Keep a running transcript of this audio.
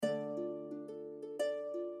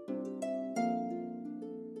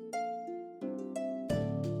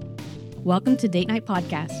Welcome to Date Night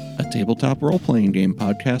Podcast. A tabletop role-playing game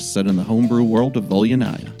podcast set in the homebrew world of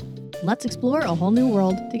Volyanaya. Let's explore a whole new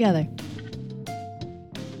world together.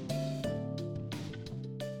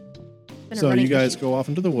 So you guys go off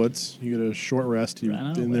into the woods. You get a short rest.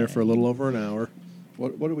 You've been there for a little over an hour.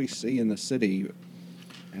 What do we see in the city?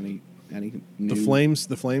 Any new...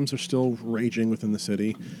 The flames are still raging within the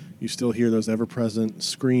city. You still hear those ever-present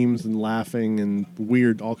screams and laughing and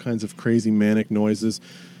weird, all kinds of crazy manic noises.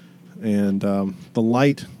 And the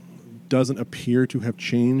light doesn't appear to have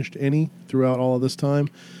changed any throughout all of this time.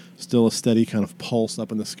 Still a steady kind of pulse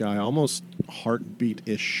up in the sky, almost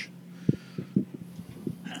heartbeat-ish.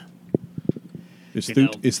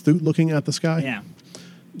 Is Thoot looking at the sky? Yeah.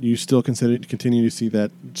 You still continue to see that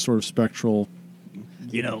sort of spectral...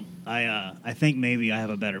 I think maybe I have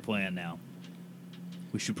a better plan now.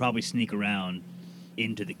 We should probably sneak around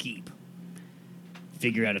into the keep.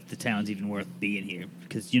 Figure out if the town's even worth being here.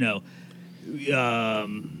 Because, I'm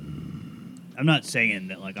not saying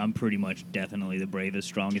that, I'm pretty much definitely the bravest,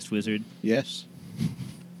 strongest wizard. Yes.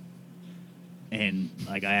 And,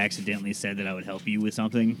 I accidentally said that I would help you with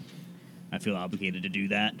something. I feel obligated to do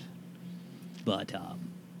that. But,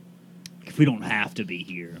 if we don't have to be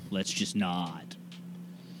here, let's just not.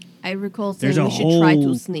 I recall saying There's we should try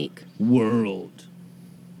to sneak. World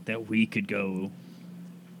that we could go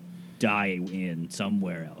die in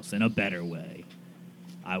somewhere else in a better way,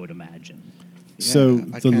 I would imagine. So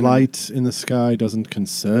the light in the sky doesn't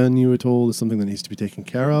concern you at all? It's something that needs to be taken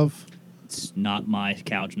care of? It's not my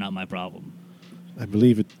couch, not my problem. I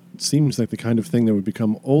believe it seems like the kind of thing that would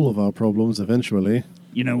become all of our problems eventually.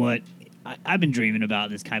 You know what? I've been dreaming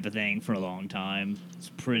about this type of thing for a long time. It's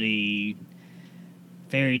pretty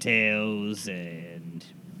fairy tales and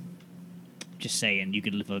just saying you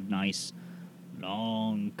could live a nice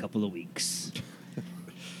long couple of weeks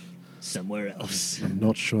somewhere else. I'm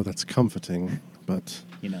not sure that's comforting, but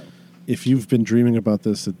if you've been dreaming about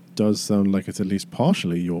this, it does sound like it's at least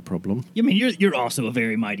partially your problem. I mean, you're also a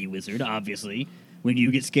very mighty wizard, obviously. When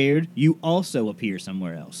you get scared, you also appear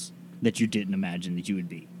somewhere else that you didn't imagine that you would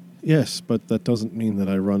be. Yes, but that doesn't mean that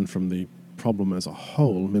I run from the problem as a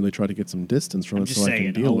whole, merely try to get some distance from I'm it just so saying, I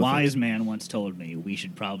can deal with it. a wise man once told me we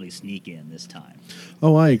should probably sneak in this time.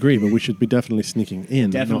 Oh, I agree, but we should be definitely sneaking in,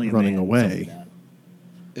 Definitely not running away.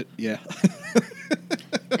 Yeah.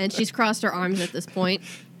 And she's crossed her arms at this point.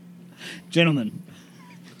 Gentlemen,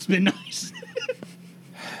 it's been nice.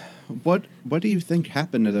 What do you think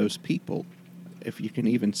happened to those people? If you can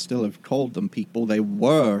even still have called them people, they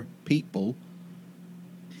were people.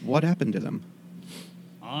 What happened to them?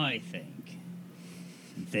 I think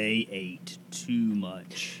they ate too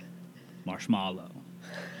much marshmallow.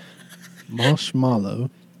 Marshmallow?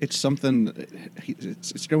 It's something.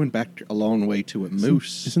 It's going back a long way to a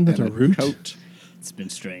moose. Isn't that and a root? Coat. It's been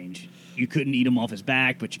strange. You couldn't eat him off his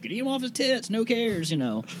back, but you could eat him off his tits. No cares,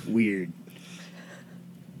 Weird.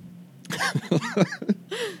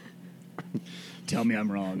 Tell me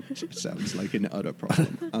I'm wrong. Sounds like an utter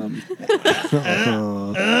problem.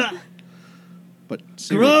 But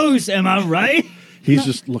Gross, am I right? He's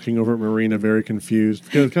just looking over at Marina, very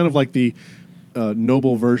confused. Kind of like the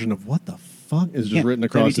noble version of "What the fuck" is just written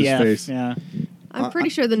across WTF, his face. Yeah. I'm pretty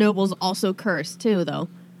sure the nobles also curse, too, though.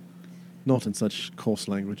 Not in such coarse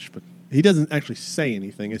language, but he doesn't actually say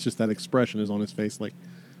anything. It's just that expression is on his face, like.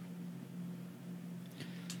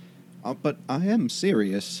 But I am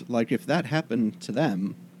serious. If that happened to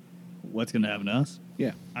them, What's going to happen to us?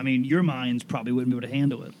 yeah, I mean, your minds probably wouldn't be able to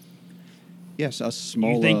handle it. yes, us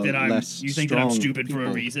smaller, You think that I'm less that I'm strong stupid for a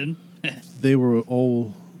people. reason? They were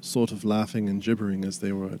all sort of laughing and gibbering as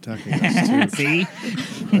they were attacking us, too. See?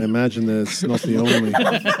 I imagine that's not the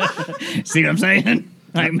only... See what I'm saying?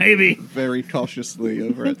 Maybe. Very cautiously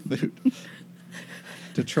over at Thoot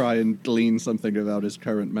to try and glean something about his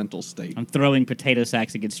current mental state. I'm throwing potato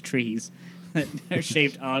sacks against trees that are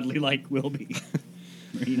shaped oddly like Wilby.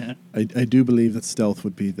 Marina. I do believe that stealth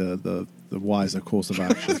would be the wiser course of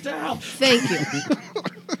action. Thank you.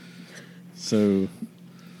 So,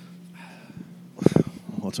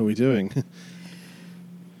 what are we doing?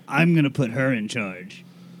 I'm going to put her in charge.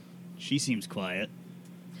 She seems quiet.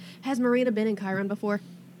 Has Marina been in Chiron before?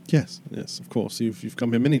 Yes, of course. You've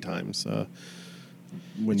come here many times.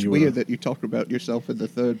 When It's you weird that you talk about yourself in the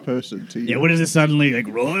third person. Yeah, what is it suddenly?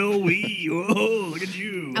 Royal we? Oh, look at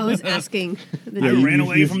you. I was asking. I ran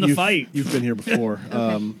away from the fight. You've been here before.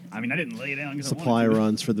 I mean, I didn't lay down because Supply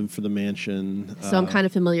runs for the mansion. So I'm kind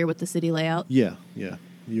of familiar with the city layout. Yeah.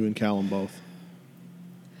 You and Callum both.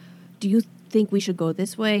 Do you think we should go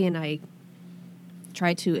this way? And I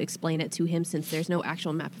try to explain it to him since there's no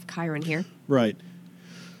actual map of Chiron here. Right.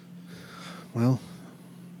 Well,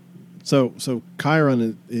 So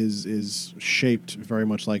Chiron is shaped very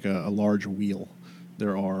much like a large wheel.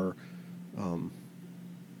 There are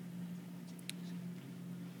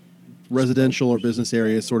residential or business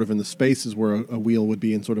areas sort of in the spaces where a wheel would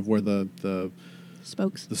be, and sort of where the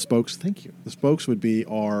Spokes. spokes, thank you. The spokes would be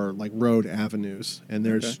are like road avenues, and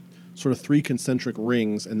there's Okay. sort of 3 concentric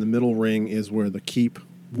rings, and the middle ring is where the keep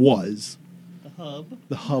was. The hub.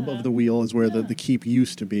 The hub of the wheel is where the keep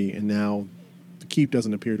used to be, and now the keep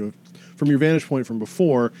doesn't appear to have, from your vantage point from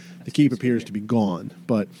before, the keep appears to be gone,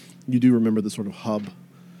 but you do remember the sort of hub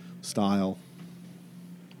style,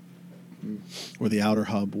 where the outer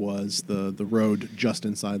hub was the road just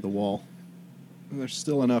inside the wall. There's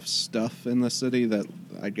still enough stuff in the city that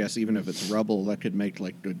I guess even if it's rubble, that could make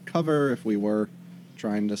like good cover if we were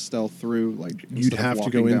trying to stealth through. Like You'd instead of have to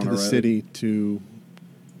walking go down into a the road. city to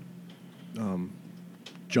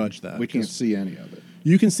judge that. We can't 'cause see any of it.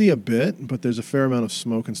 You can see a bit, but there's a fair amount of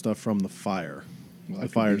smoke and stuff from the fire. Well, The that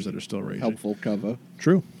could fires be that are still raging. Helpful cover.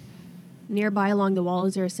 True. Nearby along the wall,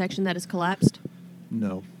 is there a section that is collapsed?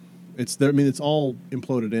 No. It's there. I mean, it's all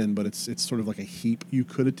imploded in, but it's sort of like a heap. You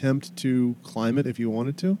could attempt to climb it if you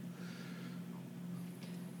wanted to.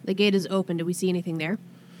 The gate is open. Do we see anything there?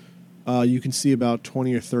 You can see about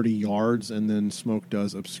 20 or 30 yards, and then smoke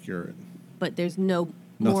does obscure it. But there's no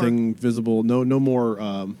Nothing visible. No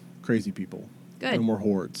more crazy people. Good. No more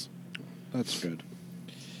hordes. That's good.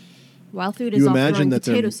 While Food You is off imagine throwing that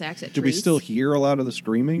potato they're- sacks at Do we trees. still hear a lot of the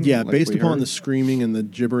screaming? Yeah, like based we upon heard? the screaming and the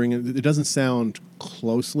gibbering, it doesn't sound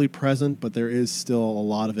closely present, but there is still a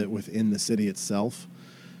lot of it within the city itself.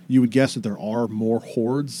 You would guess that there are more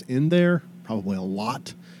hordes in there, probably a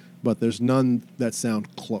lot, but there's none that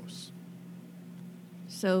sound close,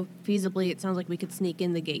 So feasibly, it sounds like we could sneak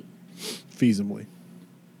in the gate. feasibly.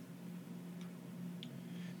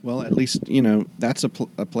 Well, at least that's a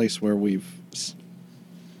place where we've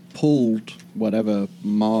pulled whatever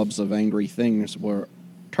mobs of angry things were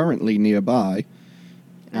currently nearby.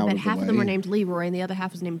 I out bet of half the of them way. are named Leroy and the other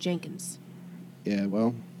half is named Jenkins. Yeah,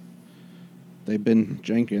 well, they've been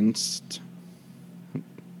Jenkins.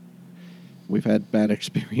 We've had bad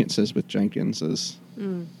experiences with Jenkinses.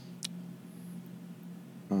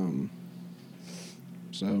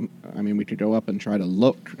 So, I mean, we could go up and try to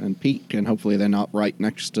look and peek, and hopefully they're not right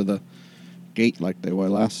next to the gate like they were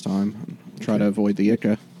last time. And try to avoid the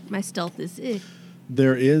Ica. My stealth is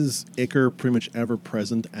There is Ichor pretty much ever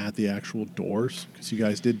present at the actual doors, because you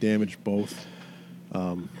guys did damage both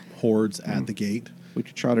hordes at the gate. We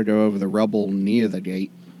could try to go over the rubble near the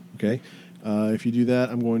gate. Okay. If you do that,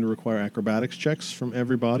 I'm going to require acrobatics checks from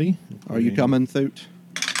everybody. Are you coming, Thoot?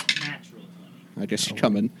 Natural 20. I guess you're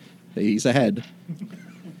coming. He's ahead.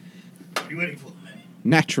 Are you waiting for me?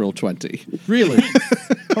 Natural 20. Really?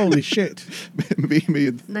 Holy shit. me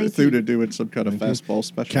and 19. Thoot are doing some kind of fastball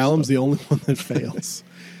special. Callum's stuff. the only one that fails.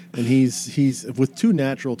 And he's with 2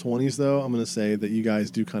 natural 20s, though. I'm going to say that you guys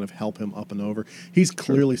do kind of help him up and over. He's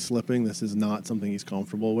clearly slipping. This is not something he's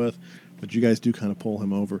comfortable with, but you guys do kind of pull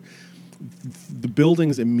him over. The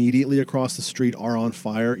buildings immediately across the street are on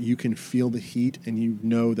fire. You can feel the heat, and you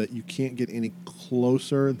know that you can't get any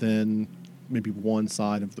closer than maybe one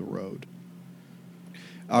side of the road.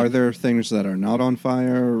 Are there things that are not on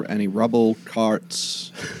fire? Any rubble,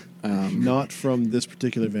 carts? Not from this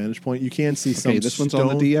particular vantage point. You can see some Okay, this one's stone.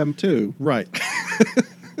 on the DM too. Right.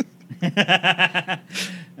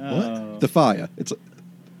 The fire.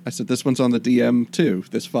 I said this one's on the DM too.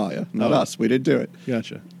 This fire, not Oh. us. We didn't do it.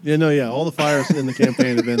 Gotcha. Yeah, all the fires in the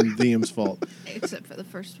campaign have been DM's fault. except for the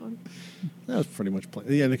first one. That was pretty much plain.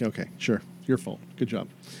 Yeah, okay, sure. Your fault. Good job.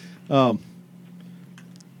 2,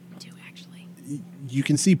 actually. You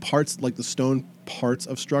can see parts, like the stone parts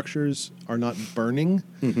of structures are not burning,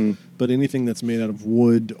 but anything that's made out of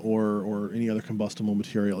wood or any other combustible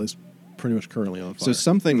material is pretty much currently on fire.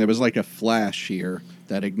 So there was like a flash here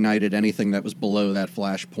that ignited anything that was below that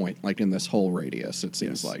flash point, like in this whole radius. It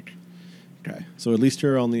seems Yes. like. Okay. So at least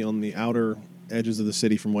here on the outer edges of the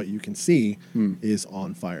city, from what you can see, is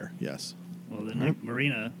on fire. Yes. Well, then,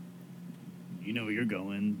 Marina, you know where you're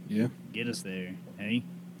going. Yeah. Get us there, hey?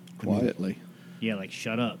 Quietly. Yeah, like,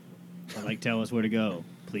 shut up. Or, like, tell us where to go,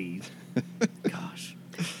 please. Gosh.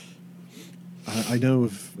 I know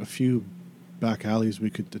of a few back alleys we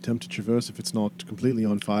could attempt to traverse if it's not completely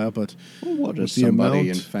on fire, but Well, what with is the somebody in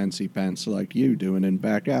amount- fancy pants like you doing in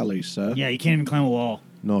back alleys, sir? Yeah, you can't even climb a wall.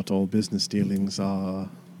 not all business dealings are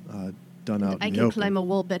done out I in the can open. climb a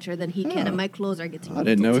wall better than he can, Oh. and my clothes are getting I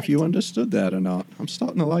didn't know if you tight. understood that or not. I'm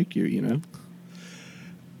starting to like you, you know.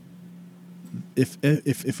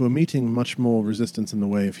 If we're meeting much more resistance in the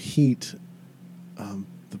way of heat,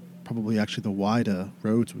 probably actually the wider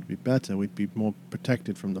roads would be better. We'd be more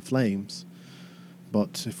protected from the flames.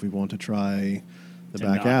 But if we want to try the to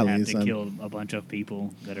back not alleys, have to kill a bunch of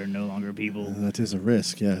people that are no longer people. that is a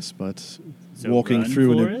risk, yes. But So walking run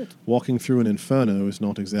through for it? walking through an inferno is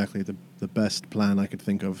not exactly the best plan I could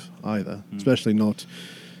think of either, especially not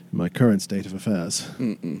in my current state of affairs.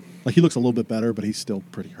 Like, he looks a little bit better, but he's still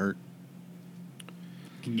pretty hurt.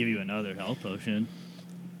 Can give you another health potion.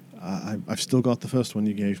 I've still got the first one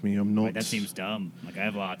you gave me. I'm not. Wait, that seems dumb. Like, I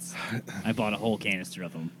have lots. I bought a whole canister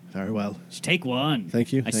of them. Very well. Just take one.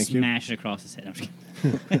 Thank you, I thank you. smash it across his head. I'm just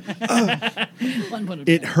kidding. One point of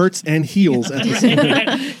It hurts and heals at the same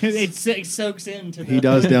time. it soaks into the... He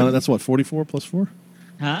does down. That's what, 44 plus 4?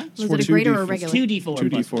 Huh? Was it a greater or a 2d4 regular? 2d4.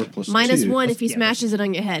 2d4 plus Minus 2. 1 if he Yeah, smashes it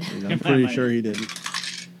on your head. I'm pretty Right. sure he didn't.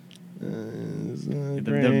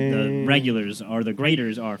 The regulars are the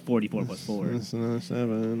graders are 44 plus 4. That's another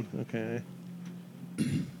 7. Okay.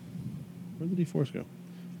 Where did the D4s go?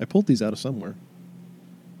 I pulled these out of somewhere.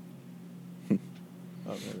 Oh,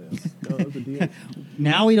 there they are. No, that was a D8.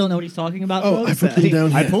 Now we don't know what he's talking about. Oh, folks. I put them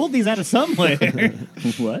down I here. pulled these out of somewhere.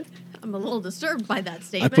 What? I'm a little disturbed by that I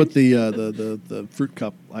statement. put the fruit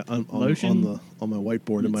cup on Lotion? my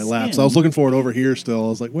whiteboard in my It's lap. skin. So I was looking for it over here still. I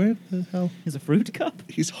was like, where the hell? Is a fruit cup?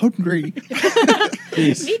 He's hungry.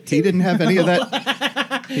 He didn't have any of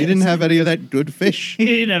that. He didn't have any of that good fish. He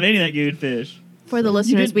didn't have any of that good fish. For the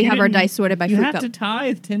listeners, we have our dice sorted by You fruit have cup. to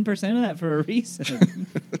tithe 10% of that for a reason.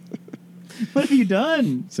 What have you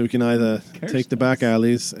done? So we can either Curse take the back us.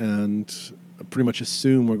 alleys and pretty much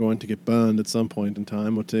assume we're going to get burned at some point in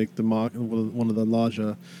time, or take the one of the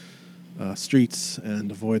larger streets and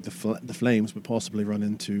avoid the flames, but possibly run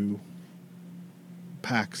into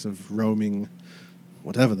packs of roaming,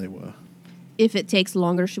 whatever they were. If it takes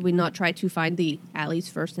longer, should we not try to find the alleys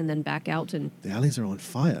first and then back out? And The alleys are on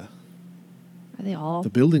fire. are they all? The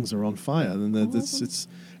buildings are on fire, and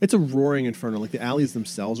it's a roaring inferno. Like, the alleys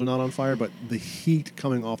themselves are not on fire, but the heat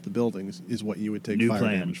coming off the buildings is what you would take New fire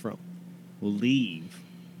plan. damage from. We'll leave.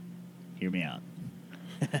 Hear me out.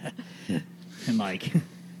 And, like,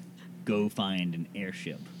 go find an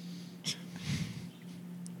airship.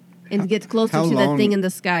 And get closer how to that long- thing in the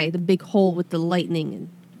sky, the big hole with the lightning. And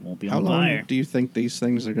Won't be How on long fire. do you think these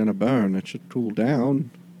things are going to burn? It should cool down.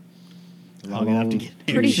 Long enough to get an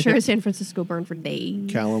pretty airship. sure San Francisco burned for days.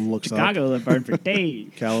 Callum looks Chicago that burned for days.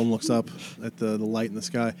 up. Callum looks up at the light in the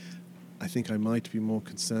sky. I think I might be more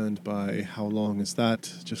concerned by how long is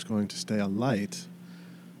that just going to stay alight.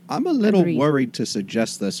 I'm a little Agreed. worried to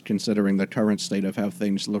suggest this considering the current state of how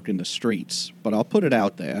things look in the streets, but I'll put it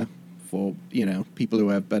out there for, people who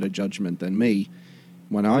have better judgment than me.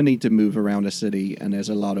 When I need to move around a city and there's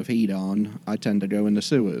a lot of heat on, I tend to go in the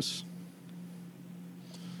sewers.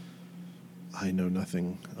 I know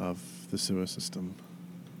nothing of the sewer system.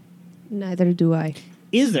 Neither do I.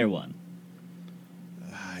 Is there one?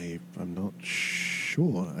 I'm not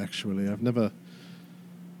sure, actually. I've never...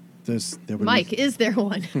 There were Mike, is there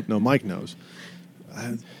one? No, Mike knows.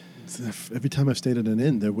 Every time I've stayed at an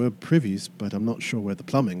inn, there were privies, but I'm not sure where the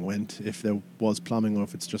plumbing went, if there was plumbing or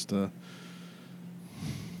if it's just a...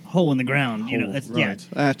 Hole in the ground. Hole, That's, right.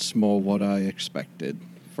 That's more what I expected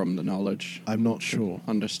from the knowledge. I'm not sure.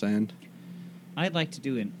 Understand? I'd like to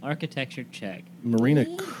do an architecture check. Marina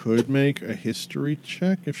could make a history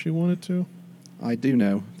check if she wanted to. I do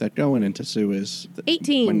know that going into sewers...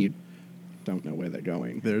 18. When you don't know where they're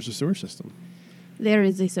going. There's a sewer system. There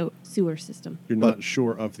is a sewer system. You're But- not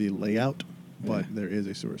sure of the layout, but Yeah. there is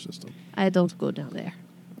a sewer system. I don't go down there.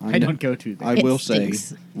 I know- don't go to there. I It will say,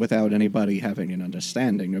 stinks. without anybody having an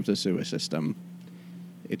understanding of the sewer system,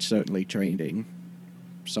 it's certainly trading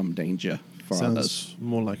some danger for Sounds others.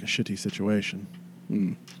 more like a shitty situation.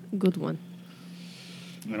 Mm. Good one.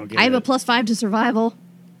 I don't get I have a it. +5 to survival.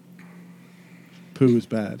 Poo is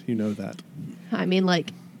bad. You know that. I mean,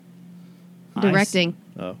 like, I directing.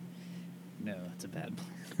 Oh. No, that's a bad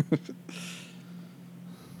plan.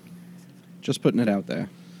 Just putting it out there.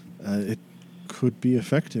 It could be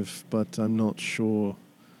effective, but I'm not sure.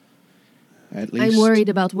 At least, I'm worried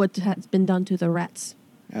about what has been done to the rats.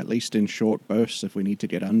 At least in short bursts, if we need to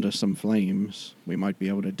get under some flames, we might be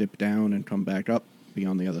able to dip down and come back up, be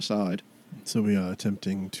on the other side. So we are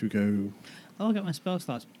attempting to go... Oh, I got my spell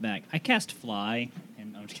slots back. I cast fly,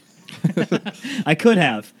 and I'm just kidding. I could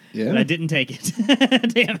have, Yeah? but I didn't take it.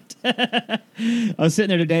 Damn it! I was sitting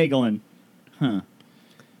there today going, "Huh?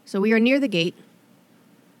 So we are near the gate.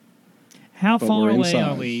 How But far we're away inside.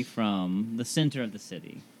 are we from the center of the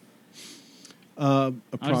city?"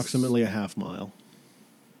 approximately a half mile.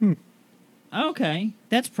 Okay,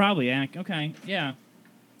 that's probably okay. Yeah,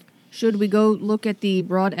 Should we go look at the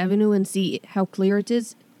broad avenue and see how clear it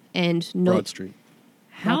is? and no. Broad Street.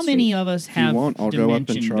 How Broad many Street. of us If you have want, I'll go up and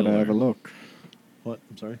Dimension try to have a Door? look. What?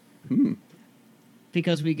 I'm sorry.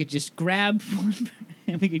 Because we could just grab one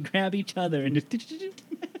and we could grab each other and just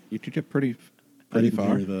You could get pretty I didn't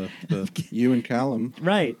far. hear the You and Callum.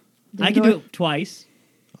 right. Then I could go- do it twice.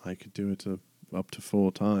 I could do it up to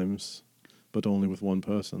 4 times, but only with one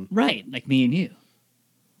person. Right, like me and you.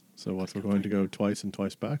 So what? We're going to go twice and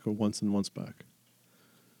twice back, or once and once back?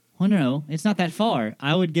 Well, no, it's not that far.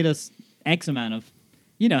 I would get us X amount of,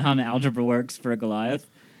 you know how the algebra works for a Goliath.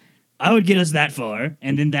 I would get us that far,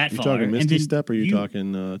 and then that You far. talking and Misty then Step, or you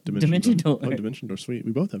talking Dimension Door. Oh, Dimension Door. Sweet.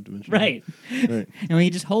 We both have Dimension Door. Right. Right. And we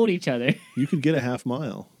just hold each other. You could get a half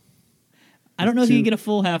mile. I don't know if you Two- can get a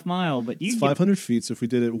full half mile, but you It's can get, 500 feet, so if we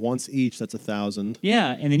did it once each, that's 1,000.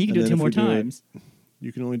 yeah, and then you can do And it then 2 if more we do it- times.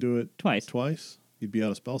 You can only do it Twice. Twice? You'd be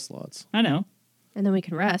out of spell slots. I know. And then we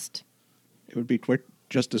can rest. It would be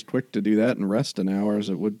just as quick to do that and rest an hour as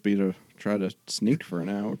it would be to try to sneak for an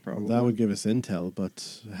hour, probably. That would give us intel,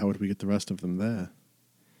 but how would we get the rest of them there?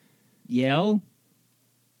 Yell?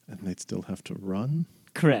 And they'd still have to run?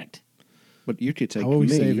 Correct. But you could take How are we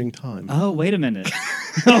me, saving time? Oh, wait a minute.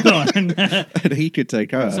 Hold on. and he could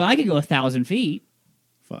take her. So I could go 1,000 feet.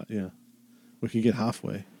 Yeah. We could get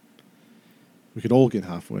halfway. We could all get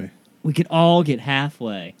halfway. We could all get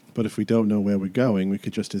halfway. But if we don't know where we're going, we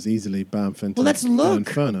could just as easily bamf into Well, let's an look.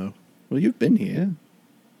 inferno. Well, you've been here.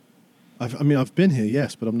 I've been here,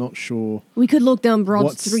 yes, but I'm not sure. We could look down Broad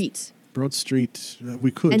What's- Street Broad Street,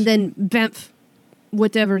 we could. and then bamf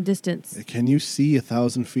whatever distance. Can you see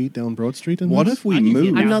 1,000 feet down Broad Street? In What this? if we I can see move?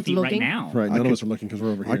 1,000 not feet looking. right now. Right, I none of could- us are looking because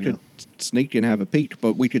we're over here I could now. sneak and have a peek,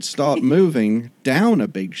 but we could start moving down a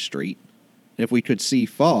big street. If we could see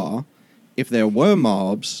far, if there were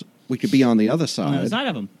mobs, we could be on the other On the side, other side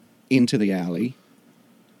of them. into the alley.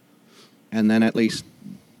 And then at least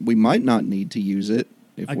we might not need to use it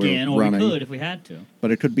if Again, we're or running. we could if we had to.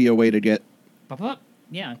 But it could be a way to get Pop up.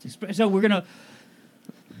 Yeah. So we're gonna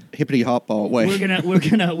hippity hop all way. we're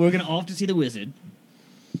gonna off to see the wizard.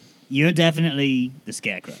 You're definitely the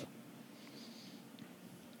scarecrow.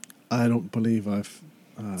 I don't believe I've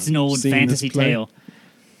It's an old seen fantasy this play. tale.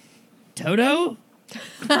 Toto?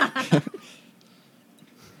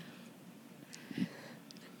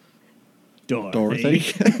 Dorothy.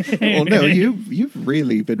 Well, no, you've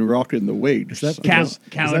really been rocking the wings. Is that Cow- because-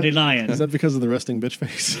 cowardly is that- lion. Is that because of the resting bitch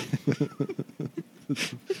face?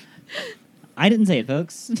 I didn't say it,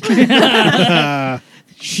 folks.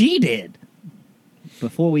 She did.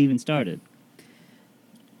 Before we even started.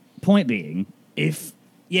 Point being,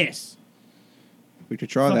 yes, We could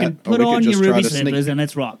try fucking that. Or put we could on your just try ruby to slippers sneak. and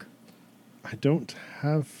let's rock. I don't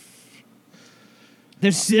have.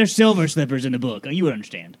 There's silver slippers in the book. You would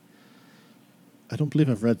understand. I don't believe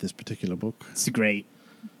I've read this particular book It's great.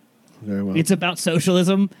 very well. It's about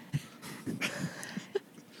socialism.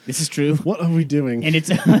 This is true. What are we doing? And it's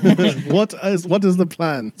what is the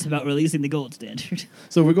plan? it's about releasing the gold standard.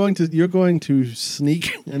 So you're going to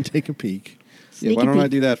sneak and take a peek. Yeah, Sneaky why don't I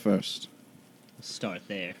peek. do that first? Start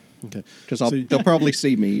there. Okay. Because So- they'll probably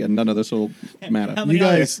see me, and none of this will matter. How You many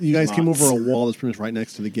guys other came over a mods? wall that's pretty much right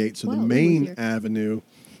next to the gate, so Wow, the who was main here? avenue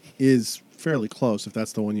is fairly close. If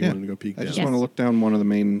that's the one you Yeah, wanted to go peek I down. just Yes. want to look down one of the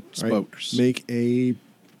main All right, spokes. Make a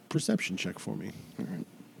perception check for me. All right.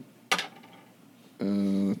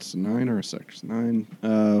 That's a 9 or a 6?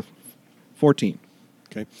 9. 14.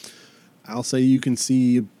 Okay. I'll say you can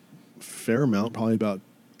see a fair amount, probably about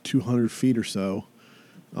 200 feet or so.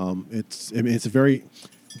 It's a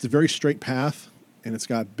very straight path, and it's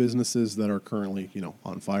got businesses that are currently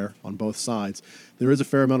on fire on both sides. There is a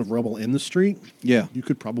fair amount of rubble in the street. Yeah. You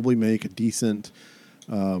could probably make a decent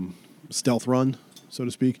stealth run, so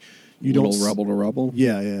to speak. You Little don't rubble to rubble.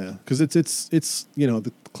 Yeah, because it's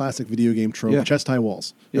the classic video game trope: Yeah. chest high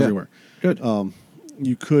walls Yeah. everywhere. Good.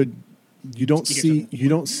 You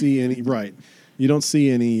don't see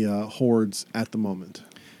any hordes at the moment.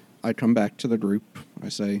 I come back to the group. I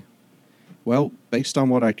say, well, based on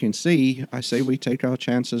what I can see, I say we take our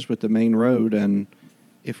chances with the main road, and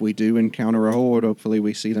if we do encounter a horde, hopefully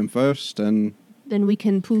we see them first, and Then we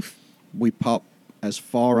can poof. we pop as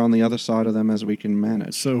far on the other side of them as we can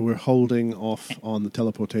manage. So we're holding off on the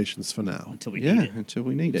teleportations for now. Until we yeah, need it. until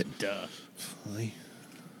we need it. Duh. Very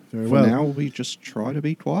For well. now, we just try to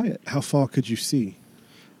be quiet. How far could you see?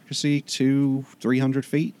 You see 200-300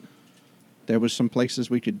 feet. There was some places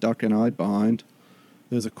we could duck and hide behind.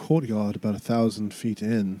 There's a courtyard about 1,000 feet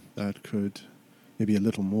in that could, maybe a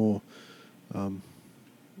little more,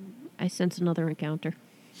 I sense another encounter.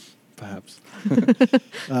 perhaps.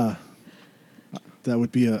 That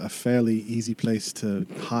would be a fairly easy place to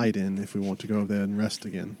hide in if we want to go there and rest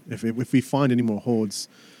again. If we find any more hordes,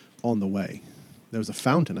 on the way. There was a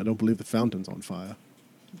fountain. I don't believe the fountain's on fire.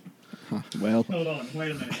 Huh, well, Hold on,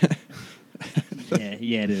 wait a minute.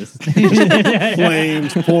 yeah, it is.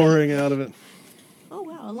 Flames pouring out of it. Oh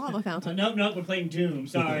wow, a lava fountain. Nope, we're playing Doom.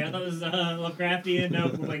 Sorry, I thought it was Lovecraftian.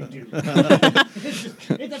 Nope, we're playing Doom.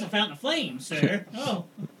 That's a fountain of flames, sir. Oh,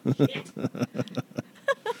 shit.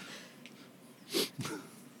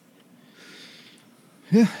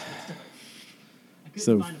 yeah. I couldn't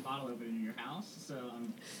So- find a bottle opener in your house, so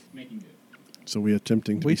I'm making do. So we're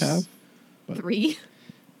attempting to We be have. 3.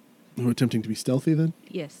 We're attempting to be stealthy then?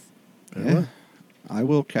 Yes. Very Yeah. well. I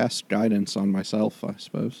will cast guidance on myself, I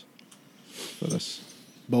suppose. For this.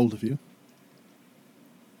 Bold of you.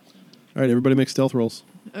 All right, everybody make stealth rolls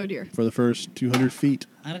Oh dear. for the first 200 feet.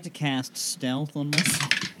 I'd have to cast stealth on myself.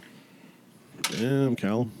 Damn,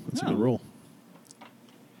 Callum. That's a good Oh. roll.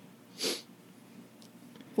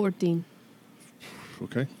 14.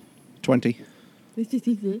 Okay. 20. Those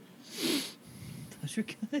are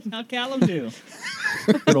good. How'd Callum do?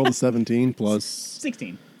 Roll the 17 plus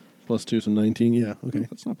 16. plus 2, so 19. Yeah, okay.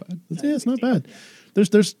 That's not bad. Yeah, it's not bad.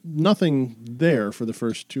 There's nothing there for the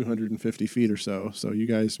first 250 feet or so, so you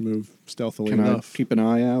guys move stealthily Can enough. I keep an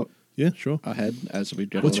eye out Yeah, sure. ahead as we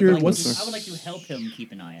get What's a little your- bit what's- closer? I would like to help him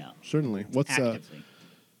keep an eye out. Certainly. What's Actively.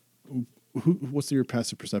 what's your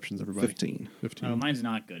passive perceptions, everybody? 15. 15. Oh, mine's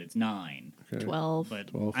not good. It's 9. Okay. 12. But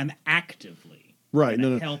 12. I'm actively Right,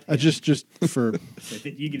 gonna no. help Just for so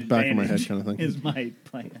that you get back of my advantage head kind of thing. is my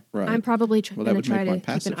plan. Right. I'm probably Well, that going would to try make my to keep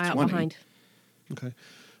passive an eye out 20. behind. Okay.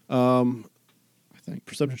 I think.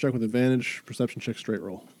 Perception check with advantage, perception check straight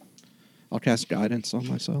roll. I'll cast guidance on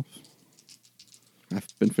myself. I've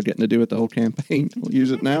been forgetting to do it the whole campaign. We'll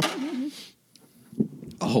use it now.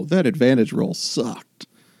 Oh, that advantage roll sucked.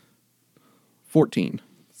 14.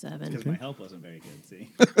 7. Because my help wasn't very good, see?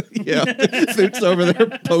 Yeah. Suit's over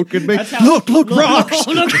there poking me. how- Look, rocks!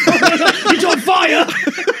 Look! It's on fire!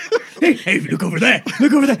 Hey, look over there!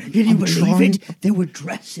 Look over there! Can you believe trying. it? There were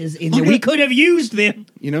dresses in there. We could have used them.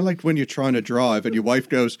 You know, like when you're trying to drive and your wife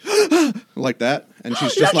goes like that, and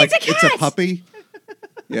she's just Look, like, it's a it's a cat!" puppy.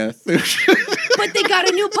 Yeah. But they got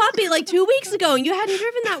a new puppy like 2 weeks ago, and you hadn't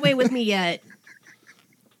driven that way with me yet.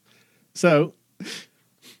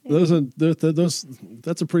 Those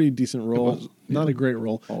that's a pretty decent roll. was, Not yeah, a great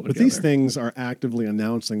roll. But altogether. these things are actively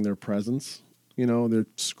announcing their presence. You know, they're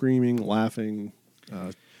screaming, laughing,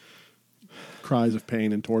 cries of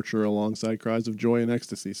pain and torture alongside cries of joy and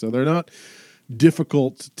ecstasy. So they're not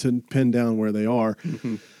difficult to pin down where they are.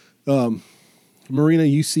 Marina,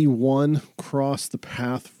 you see one cross the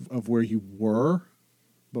path of where you were,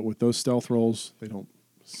 but with those stealth rolls, they don't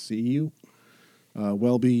see you.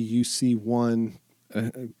 Welby, you see one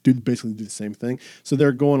basically do the same thing. So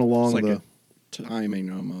they're going along It's like the a timing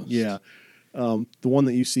almost. yeah. The one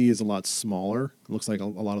that you see is a lot smaller. It looks like a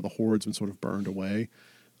lot of the horde's been sort of burned away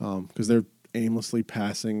because they're aimlessly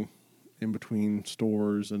passing in between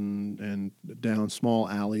stores and down small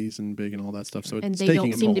alleys and big and all that stuff. So And it's they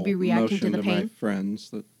taking don't a seem to toll. be reacting to Motion the to my pain.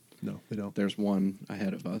 friends that No, they don't. there's one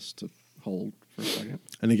ahead of us to hold for a second.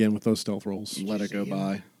 And again, with those stealth rolls. Let it go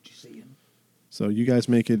by. Did you see him? So you guys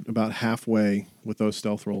make it about halfway with those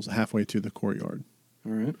stealth rolls, halfway to the courtyard.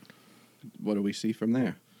 All right. What do we see from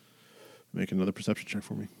there? Make another perception check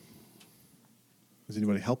for me. Is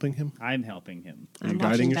anybody helping him? I'm helping him. Are you I'm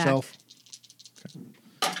guiding watching back. yourself?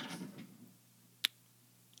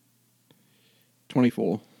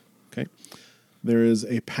 24. Okay. There is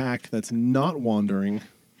a pack that's not wandering.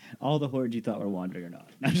 All the hordes you thought were wandering or not.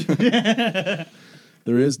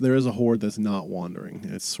 There is a horde that's not wandering.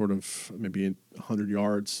 It's sort of maybe 100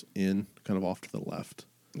 yards in, kind of off to the left.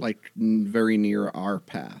 Like very near our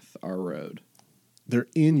path, our road. They're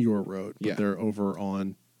in your road, but Yeah. they're over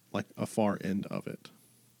on like a far end of it.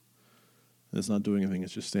 And it's not doing anything.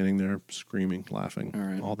 It's just standing there screaming, laughing, All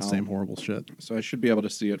right, all the I'll- same horrible shit. So I should be able to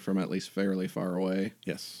see it from at least fairly far away.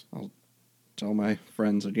 Yes. I'll tell my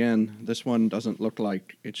friends again, this one doesn't look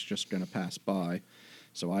like it's just going to pass by.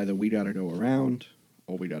 So either we got to go around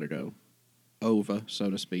or we got to go over, so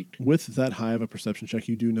to speak. With that high of a perception check,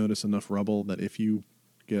 you do notice enough rubble that if you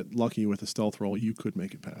get lucky with a stealth roll, you could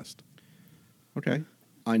make it past. Okay.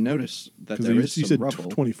 I notice that 'Cause there you is some said rubble.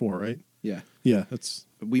 24, right? Yeah. Yeah, that's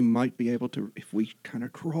We might be able to, if we kind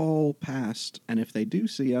of crawl past, and if they do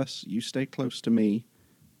see us, you stay close to me.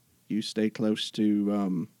 You stay close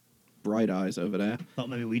to Bright Eyes over there. Thought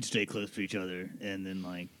maybe we'd stay close to each other and then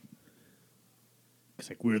it's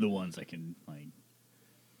like we're the ones that can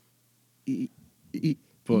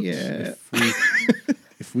but Yeah.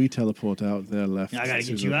 if we teleport out, they're left. I gotta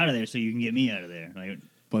to get you the- out of there so you can get me out of there.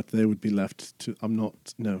 But they would be left to. I'm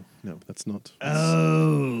not. No, that's not.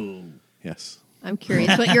 Oh. Yes. I'm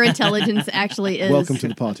curious what your intelligence actually is. Welcome to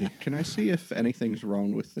the party. Can I see if anything's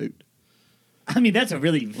wrong with Thoot? I mean, that's a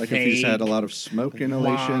really Like if he's had a lot of smoke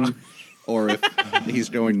inhalation, or if he's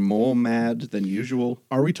going more mad than usual.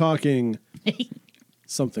 Are we talking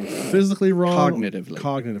something physically wrong? Cognitively.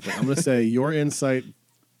 Cognitively. I'm going to say your insight,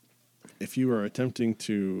 if you are attempting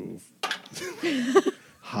to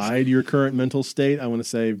hide your current mental state, I want to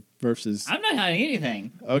say versus... I'm not hiding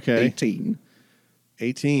anything. Okay. 18.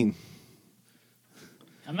 18.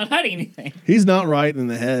 I'm not hiding anything. He's not right in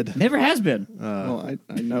the head. Never has been. Well,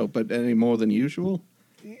 I know, but any more than usual?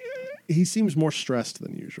 He seems more stressed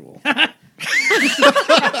than usual.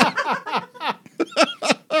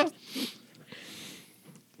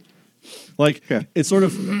 Like, Yeah. it's sort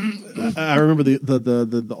of... I remember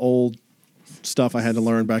the old stuff I had to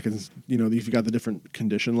learn back in, if you got the different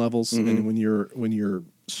condition levels, and when you're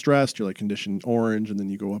stressed, you're like condition orange, and then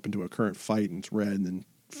you go up into a current fight and it's red, and then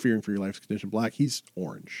fearing for your life's condition black. He's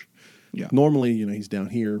orange. Yeah. Normally, he's down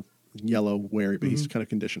here, yellow, wary, but he's kind of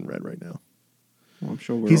condition red right now. Well, I'm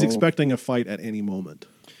sure He's all, expecting a fight at any moment.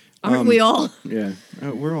 Aren't we all? Yeah,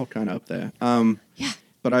 we're all kind of up there. Yeah.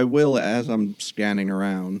 But I will, as I'm scanning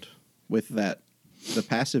around, with that, the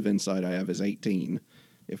passive insight I have is 18.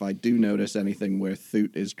 If I do notice anything where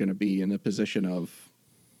Thoot is going to be in a position of,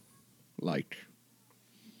 like,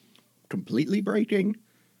 completely breaking,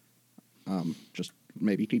 just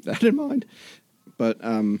maybe keep that in mind. But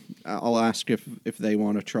I'll ask if they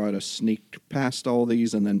want to try to sneak past all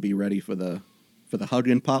these and then be ready for the hug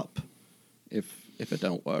and pop. If it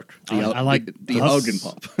don't work, I like the hug and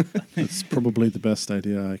pop. That's probably the best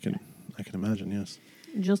idea I can imagine. Yes.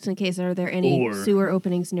 Just in case, are there any Or- sewer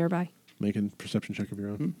openings nearby? Make a perception check of your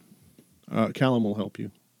own. Callum will help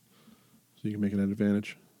you, so you can make it an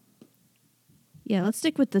advantage. Yeah, let's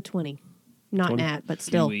stick with the 20. Not 20? Nat, but Can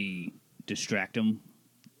still. we distract him?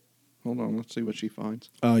 Hold on, let's see what she finds.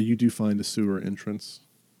 You do find a sewer entrance,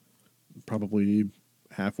 probably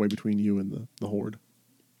halfway between you and the horde.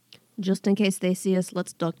 Just in case they see us,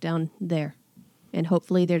 let's duck down there. And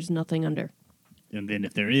hopefully there's nothing under. And then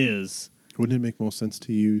if there is, Wouldn't it make more sense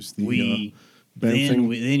to use the we bouncing?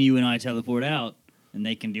 then you and I teleport out, and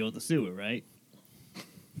they can deal with the sewer, right?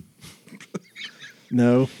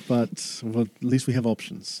 No, but well, at least we have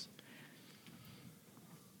options.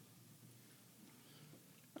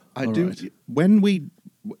 I All do. right.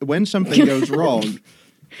 When something goes wrong,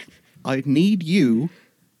 I need you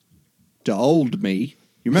to hold me.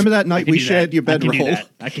 You remember that I night can we do shared that. your I can do bedroll? that.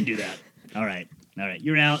 I can do that. All right.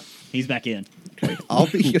 You're out. He's back in. Okay, I'll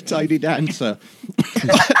be your tiny dancer.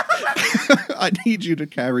 I need you to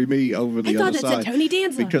carry me over the I thought other it side said Tony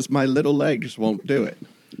Danza. because my little legs won't do it.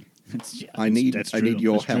 I need That's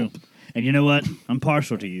your true. help. And you know what? I'm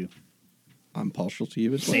partial to you. I'm partial to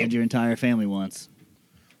you as well. Saved your entire family once.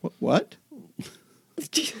 What? Where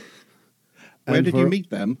And did you we're- meet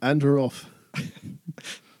them? And we're off.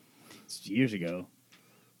 It's years ago.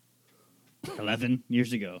 11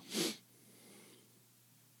 years ago.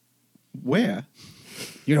 Where?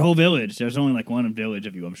 Your whole village. There's only like one village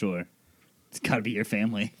of you, I'm sure. It's got to be your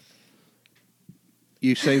family.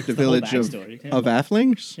 You saved a the whole village of backstory, yeah.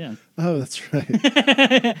 Athlings? Yeah. Oh, that's right.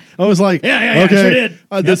 I was like, Yeah, I okay, sure did. this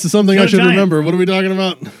Yep. is something Killed I a should giant. remember. What are we talking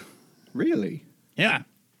about? Really? Yeah.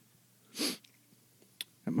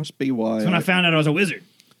 That must be why. That's when I found out I was a wizard.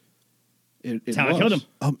 It That's how I killed was.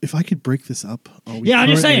 him. If I could break this up. Yeah, I'm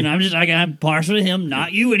just saying. I'm partial to him,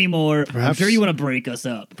 not you anymore. I'm Perhaps- sure you want to break us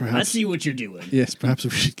up. I perhaps- see what you're doing. Yes, perhaps we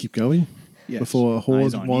should keep going Yes. before a horde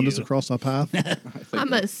Eyes on wanders you. across our path. I think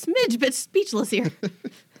I'm a smidge bit speechless here.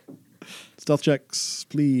 Stealth checks,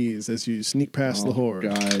 please, as you sneak past the I'll horde.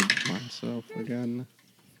 guide myself again.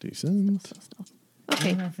 Decent.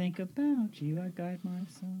 Okay, When I think about you, I guide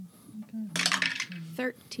myself.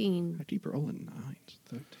 13. I keep rolling 9.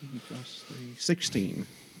 13 plus 3. 16.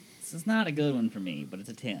 This is not a good one for me, but it's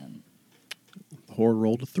a 10. The horde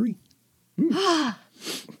rolled a 3.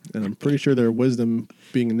 And I'm pretty sure their wisdom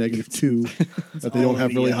being a -2, that they don't all have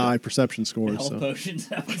the, really high perception scores. Health So potions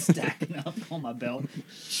have been stacking up on my belt.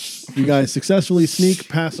 you guys successfully sneak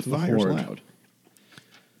past The the fire's horde. loud.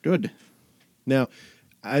 Good. Now,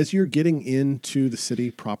 as you're getting into the city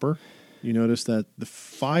proper, you notice that the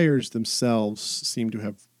fires themselves seem to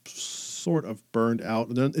have sort of burned out.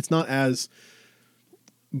 It's not as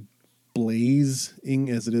blazing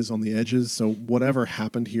as it is on the edges, so whatever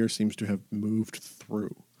happened here seems to have moved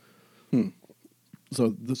through.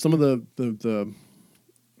 So some of the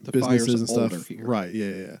The businesses fire's and stuff, older here. right?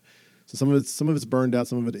 Yeah. So some of it's burned out,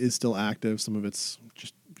 some of it is still active, some of it's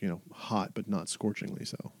just hot but not scorchingly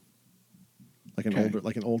so. Okay.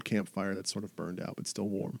 Like an old campfire that's sort of burned out but still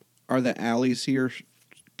warm. Are the alleys here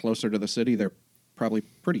closer to the city? They're probably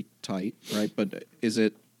pretty tight, right? But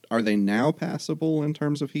are they now passable in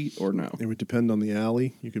terms of heat or no? It would depend on the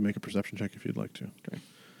alley. You could make a perception check if you'd like to. Okay.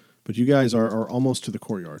 But you guys are almost to the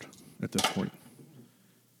courtyard at this point.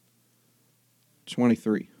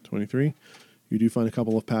 23. 23. You do find a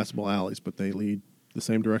couple of passable alleys, but they lead the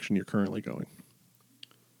same direction you're currently going.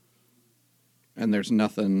 And there's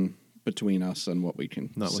nothing between us and what we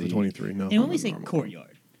can Not see. with the 23, no. And when we say normal.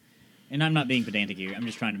 courtyard, and I'm not being pedantic here, I'm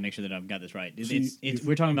just trying to make sure that I've got this right. So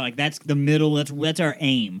We're talking about like that's the middle. That's our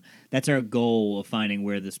aim. That's our goal of finding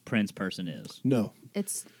where this prince person is. No.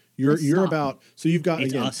 It's You're stop. about, so you've got,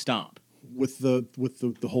 It's again, a stop. with the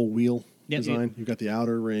whole wheel Yep, design. yep. You've got the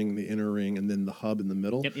outer ring, the inner ring, and then the hub in the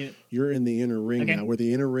middle. Yep. You're in the inner ring Okay. now, where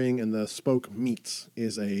the inner ring and the spoke meets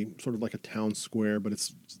is a sort of like a town square, but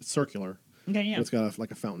it's circular. Okay, yeah. But it's got like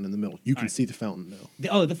a fountain in the middle. You can right. see the fountain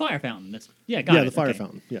now. The fire fountain. Got it. The fire Okay.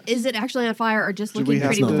 fountain. Yeah. Is it actually on fire or just Do looking we have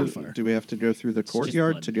pretty not blue? on fire. do we have to go through the just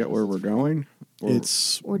courtyard blood. to get where we're going? Or-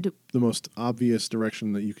 It's Or do the most obvious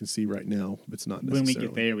direction that you can see right now. It's not When we necessarily.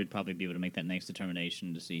 get there, we'd probably be able to make that next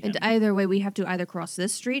determination to see. and how- either way we have to either cross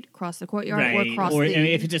this street, cross the courtyard, right, or cross or the I mean,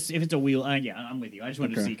 if it's a wheel. Yeah, I'm with you. I just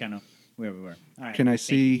wanted to Okay. see kind of where we were. All right. Can I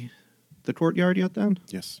see the courtyard yet then?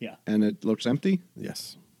 Yes. Yeah. And it looks empty?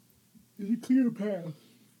 Yes. Is it clear path?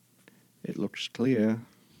 It looks clear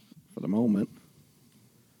for the moment.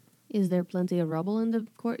 Is there plenty of rubble in the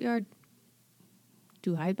courtyard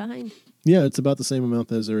to hide behind? Yeah, it's about the same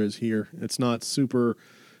amount as there is here. It's not super.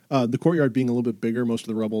 The courtyard being a little bit bigger, most of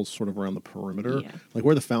the rubble is sort of around the perimeter. Yeah. Like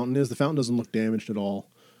where the fountain is, the fountain doesn't look damaged at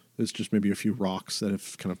all. It's just maybe a few rocks that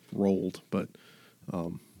have kind of rolled, but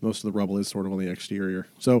most of the rubble is sort of on the exterior.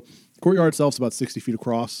 So the courtyard itself is about 60 feet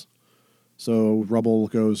across. So rubble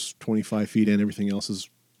goes 25 feet in. Everything else is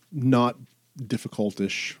not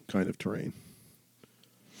difficult-ish kind of terrain.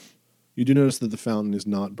 You do notice that the fountain is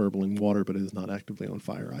not burbling water, but it is not actively on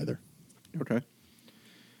fire either. Okay.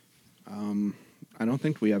 I don't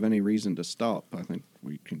think we have any reason to stop. I think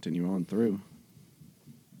we continue on through.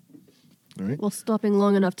 All right. Well, stopping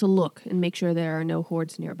long enough to look and make sure there are no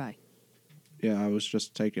hordes nearby. Yeah, I was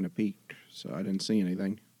just taking a peek, so I didn't see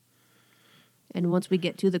anything. And once we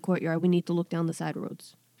get to the courtyard, we need to look down the side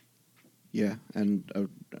roads. Yeah, and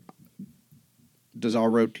does our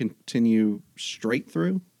road continue straight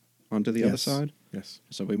through onto the other Yes. side? Yes.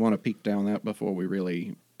 So we want to peek down that before we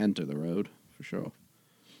really enter the road, for sure.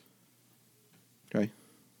 Okay.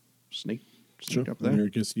 Sneak Sure. up And there. I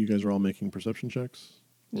guess you guys are all making perception checks.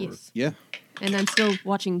 Or- Yes. Yeah. And I'm still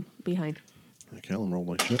watching behind. Callum rolled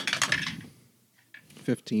like shit.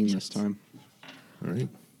 15 this time. All right.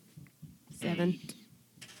 7.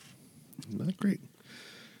 Not great.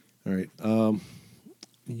 All right.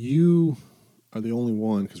 You are the only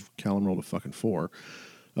one, because Callum rolled a fucking 4.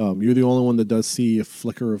 You're the only one that does see a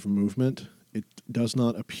flicker of movement. It does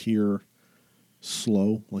not appear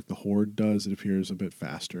slow like the horde does. It appears a bit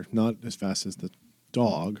faster. Not as fast as the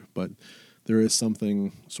dog, but there is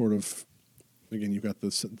something sort of. Again, you've got the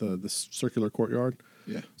circular courtyard.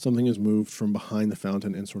 Yeah. Something has moved from behind the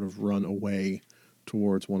fountain and sort of run away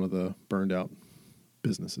towards one of the burned out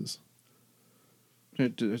businesses.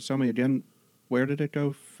 Tell me again, where did it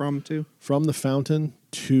go from to? From the fountain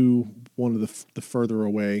to one of the further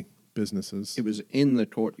away businesses. It was in the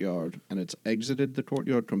courtyard, and it's exited the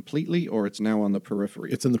courtyard completely, or it's now on the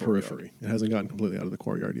periphery? It's of in the courtyard? periphery. It hasn't gotten completely out of the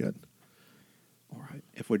courtyard yet. All right.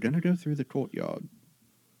 If we're going to go through the courtyard,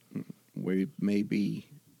 we may be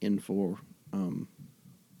in for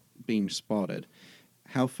being spotted.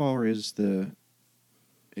 How far is the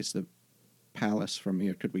palace from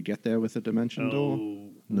here? Could we get there with a dimension door?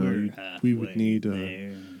 No, we're we would halfway need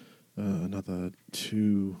there. another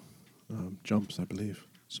 2 jumps, I believe,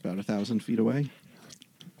 It's about 1,000 feet away.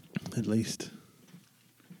 at least.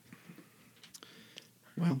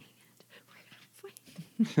 Well,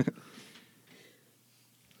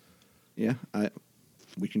 yeah,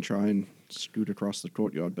 we can try and scoot across the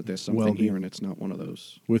courtyard, but there's something Well, here, and it's not one of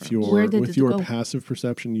those. With traps. your Where did with it your go? passive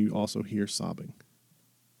perception, you also hear sobbing.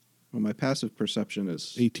 Well, my passive perception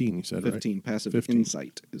is 18, you said, 15. right? Passive 15.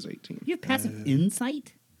 insight is 18. You have passive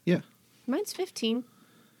insight. Yeah. Mine's 15.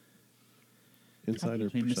 Inside or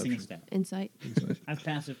I'm missing a perception? Insight. step. I have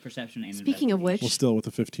passive perception and Speaking of which, Well, still, with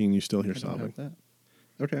the 15, you still hear I don't sobbing. have that.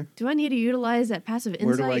 Okay. do I need to utilize that passive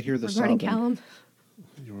Where insight do I hear the regarding sobbing?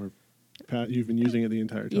 Callum? You've been using it the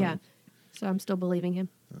entire time. Yeah. So I'm still believing him.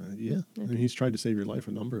 Yeah. I mean, he's tried to save your life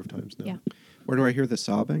a number of times now. Yeah. Where do I hear the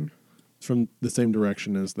sobbing? From the same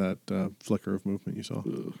direction as that flicker of movement you saw.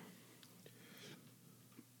 Ugh.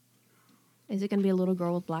 Is it going to be a little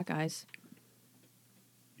girl with black eyes?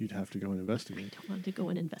 You'd have to go and investigate. I don't want to go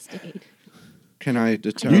and investigate. Can I You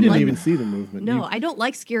determine didn't even see the movement. No, You- I don't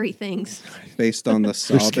like scary things. based on the they're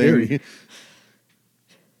sobbing scary.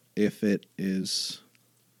 if it is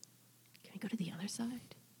Can I go to the other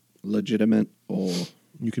side? legitimate or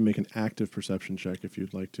You can make an active perception check if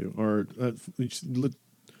you'd like to, or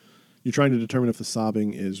you're trying to determine if the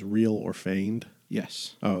sobbing is real or feigned.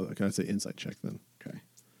 yes? Oh, can I say insight check then? Okay.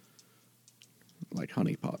 Like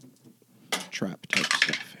honeypot trap type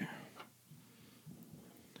stuff here.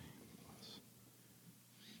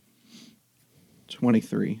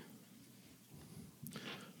 $23.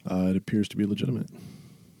 It appears to be legitimate.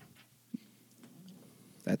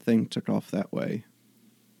 That thing took off that way.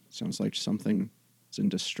 Sounds like something is in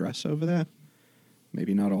distress over there.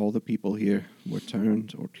 Maybe not all the people here were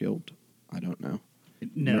turned or killed. I don't know.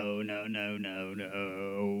 No,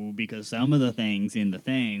 because some of the things in the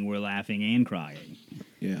thing were laughing and crying.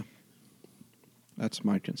 Yeah. That's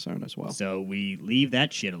my concern as well. So we leave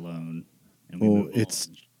that shit alone. And we Oh, move it's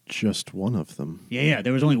on. just one of them. Yeah,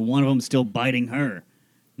 there was only one of them still biting her.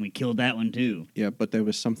 And we killed that one too. Yeah, but there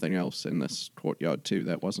was something else in this courtyard too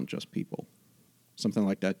that wasn't just people. Something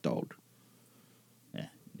like that dog. Yeah.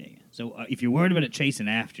 So if you're worried about it chasing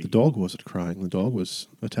after The you, dog wasn't crying. The dog was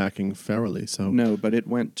attacking ferally. So No, but it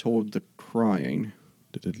went toward the crying.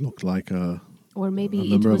 did it look like a? Or maybe A it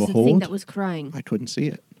member was of the a thing horde? that was crying. I couldn't see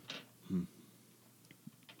it.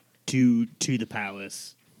 to the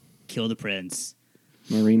palace, kill the prince,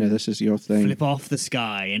 Marina, this is your thing. flip off the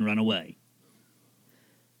sky, and run away.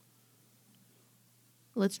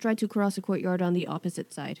 Let's try to cross a courtyard on the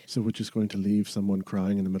opposite side. So we're just going to leave someone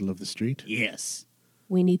crying in the middle of the street? Yes.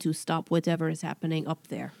 We need to stop whatever is happening up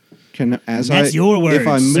there. That's your if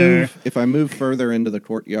I words, move sir. if I move further into the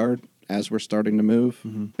courtyard as we're starting to move,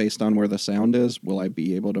 based on where the sound is, will I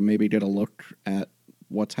be able to maybe get a look at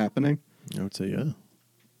what's happening? I would say yeah.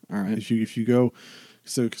 All right. If you go,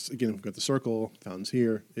 so 'cause again, we've got the circle, fountains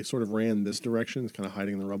here. It sort of ran this direction. It's kind of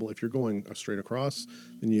hiding in the rubble. If you're going straight across,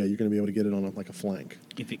 then yeah, you're going to be able to get it on like a flank.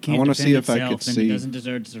 If it can't wanna defend see if I itself could and see- it doesn't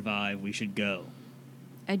deserve to survive, we should go.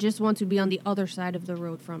 I just want to be on the other side of the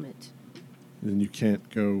road from it. And then you can't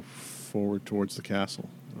go forward towards the castle.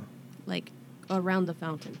 Like, around the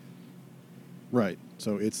fountain. Right.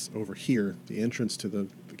 So it's over here. The entrance to the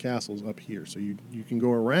castle's up here. So you can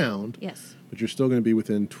go around, Yes. but you're still going to be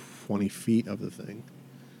within 20 feet of the thing.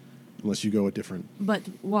 Unless you go a different... But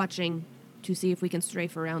watching to see if we can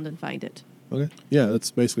strafe around and find it. Okay. Yeah,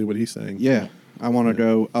 that's basically what he's saying. Yeah, I want to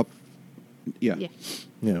go up. Yeah. Yeah.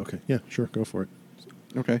 Yeah, okay. Yeah, sure. Go for it.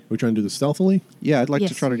 Okay. Are we trying to do this stealthily? Yeah, I'd like to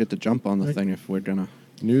Yes. try to get the jump on the Right. thing if we're gonna.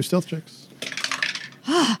 New stealth checks.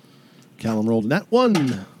 Callum rolled nat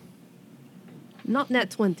 1. Not nat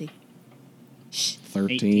 20. Shh.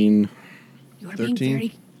 13. You are 13.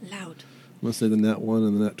 being very loud. I'm going to say the nat 1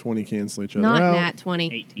 and the nat 20 cancel each other Not out. nat 20.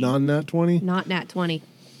 18. Non-nat 20? Not nat 20.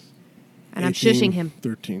 And I'm 18, shushing him.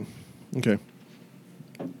 13. Okay.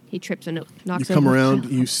 He trips and You knocks come over.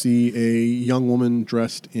 around, you see a young woman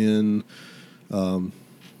dressed in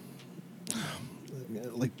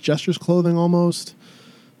like Jester's clothing almost.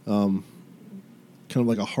 Kind of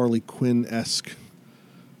like a Harley Quinn-esque,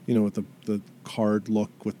 you know, with the card look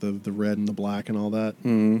with the red and the black and all that.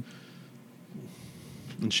 Mm.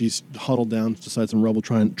 And she's huddled down beside some rubble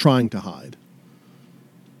trying to hide.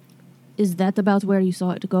 Is that about where you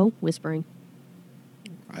saw it go? Whispering.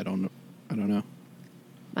 I don't know.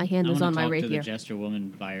 My hand I was wanna on my talk to rapier. the jester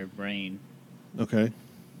woman by her brain Okay.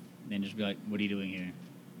 and just be like, what are you doing here?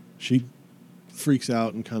 She freaks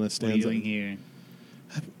out and kind of What are you stands doing up. here?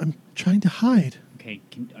 I'm trying to hide. Okay,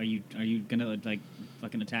 are you gonna like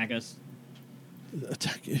fucking attack us?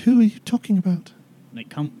 Attack? Who are you talking about?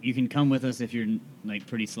 Like, you can come with us if you're like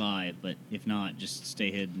pretty sly, but if not, just stay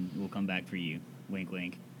hidden. We'll come back for you. Wink,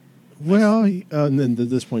 wink. Well, and then at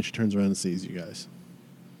this point she turns around and sees you guys.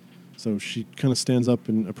 So she kind of stands up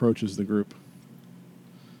and approaches the group.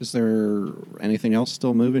 Is there anything else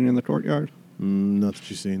still moving in the courtyard? Not that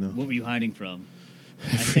you see, no. What were you hiding from?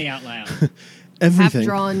 I say out loud. Everything.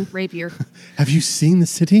 Half-drawn rapier. Have you seen the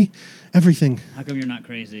city? Everything. How come you're not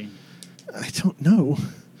crazy? I don't know.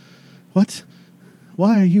 What?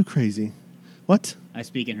 Why are you crazy? What? I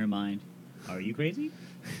speak in her mind. Are you crazy?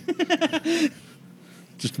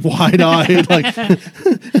 Just wide-eyed, like,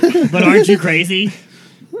 But aren't you crazy?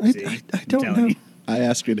 See? I I'm don't telling know. you. I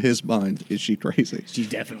asked in his mind, is she crazy? She's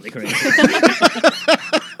definitely crazy.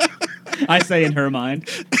 I say in her mind.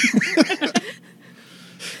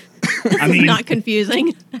 I mean, Not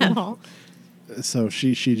confusing at all. So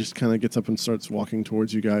she just kind of gets up and starts walking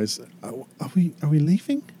towards you guys. Are we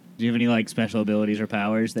leaving? do you have any like special abilities or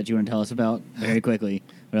powers that you want to tell us about very quickly,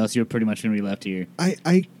 or else you're pretty much going to be left here? I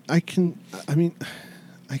can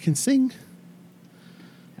sing.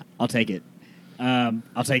 I'll take it.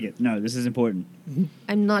 I'll take it. No, this is important.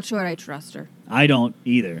 I'm not sure I trust her. I don't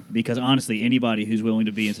either, because honestly, anybody who's willing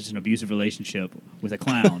to be in such an abusive relationship with a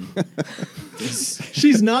clown is...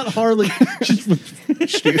 She's not Harley.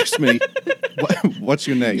 Excuse me. What's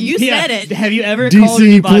your name? You Yeah, said it. Have you ever DC, called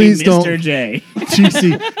anybody please Mr. don't. J?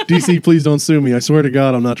 DC, please don't sue me. I swear to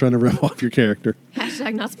God, I'm not trying to rip off your character.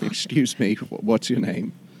 Hashtag not sponsored. Excuse me. What's your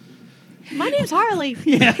name? My name's Harley.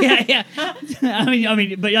 yeah. I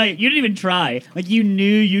mean, but you didn't even try. Like, you knew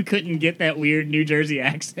you couldn't get that weird New Jersey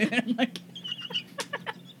accent. Like,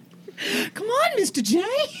 come on, Mr. J.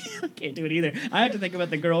 I can't do it either. I have to think about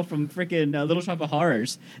the girl from frickin' Little Shop of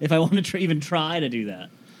Horrors if I want to even try to do that.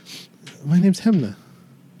 My name's Hemna.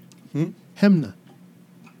 Hemna.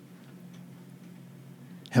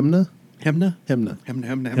 Hemna? Hemna. Hemna,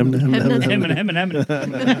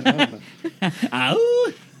 Hemna. Hemna.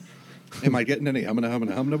 Ow. Am I getting any humana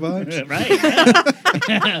vibes?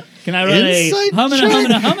 Right. Can I run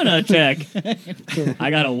Insight a humana check?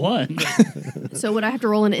 I got a 1. So would I have to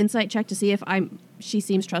roll an insight check to see if she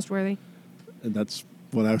seems trustworthy? And that's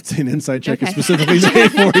what I would say an insight check is Okay. specifically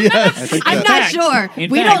made for, yes. I'm not fact- sure.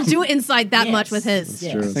 in We fact- don't do insight that much with his.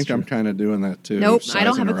 Yes. True. I think I'm kind of doing that too. Nope, I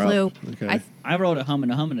don't sizing have a her up. clue. Okay. I rolled a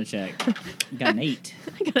humana check. Got an 8.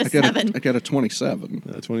 I got a I got 7. I got a 27.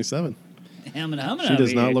 27. Humana. She does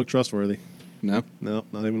over not here. look trustworthy. No? No,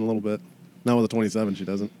 not even a little bit. Not with a 27, she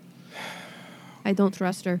doesn't. I don't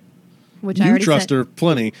trust her. Which I You already trust said. her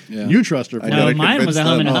plenty. Yeah. You trust her I plenty. No, gotta mine was a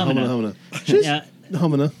convince them. humana. She's Yeah.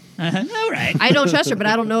 humana. All right. I don't trust her, but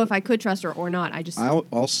I don't know if I could trust her or not. I just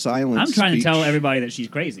I'll silence I'm trying to speech tell everybody that she's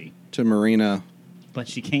crazy, to Marina but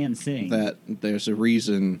she can sing. that there's a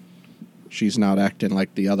reason she's not acting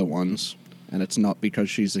like the other ones, and it's not because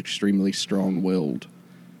she's extremely strong-willed.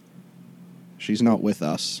 She's not with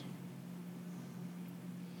us.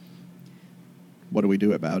 What do we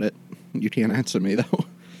do about it? You can't answer me, though.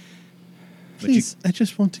 Please, I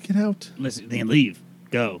just want to get out. Listen, then leave.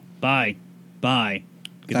 Go. Bye. Goodbye.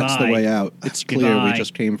 That's the way out. It's clear we Goodbye.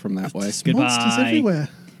 just came from that way. There's Goodbye. monsters everywhere.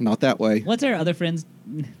 Not that way. What's our other friend's?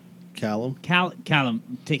 Callum, Callum,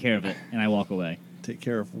 take care of it, and I walk away. take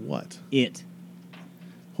care of what? It,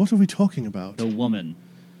 What are we talking about? the woman.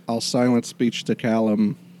 I'll silence speech to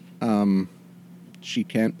Callum. She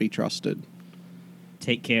can't be trusted.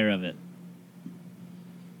 Take care of it.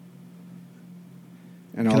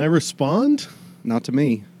 And Can I respond? not to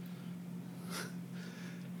me.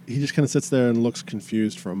 He just kind of sits there and looks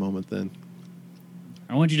confused for a moment then.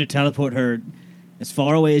 I want you to teleport her as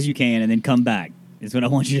far away as you can, and then come back. Is what I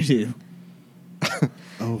want you to do.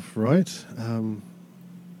 Oh, right.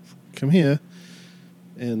 Come here.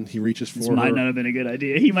 And he reaches for This her. might not have been a good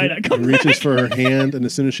idea. He might not He come reaches back. for her hand, and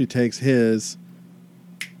as soon as she takes his,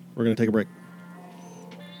 we're going to take a break.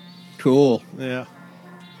 Cool. Yeah.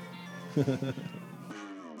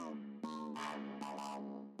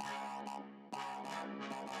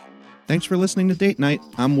 Thanks for listening to Date Night.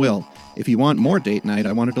 I'm Will. If you want more Date Night,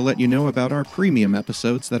 I wanted to let you know about our premium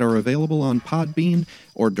episodes that are available on Podbean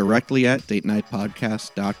or directly at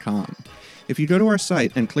datenightpodcast.com. If you go to our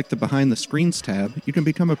site and click the Behind the Screens tab, you can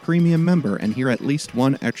become a premium member and hear at least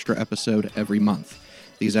one extra episode every month.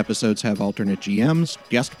 These episodes have alternate GMs,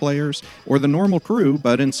 guest players, or the normal crew,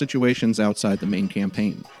 but in situations outside the main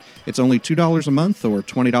campaign. It's only $2 a month or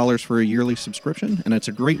 $20 for a yearly subscription, and it's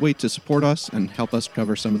a great way to support us and help us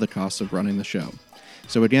cover some of the costs of running the show.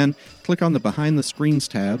 So again, click on the Behind the Screens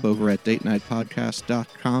tab over at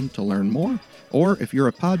datenightpodcast.com to learn more, or if you're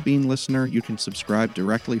a Podbean listener, you can subscribe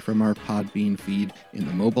directly from our Podbean feed in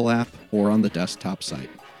the mobile app or on the desktop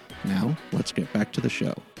site. Now, let's get back to the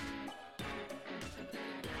show.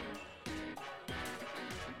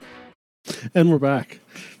 And we're back.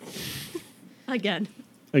 again.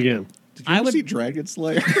 Again. Did I would- see Dragon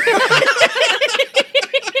Slayer? Have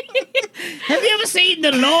you ever seen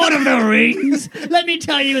The Lord of the Rings? Let me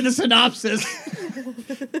tell you the synopsis.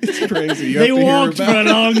 It's crazy. You They have to hear walked for about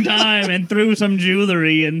a long time and threw some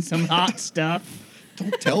jewelry and some hot stuff.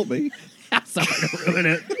 Don't tell me. Sorry to ruin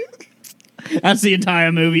it. That's the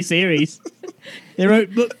entire movie series. They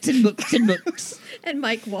wrote books and books and books. And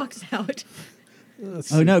Mike walks out.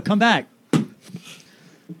 Oh no, come back.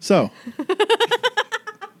 So,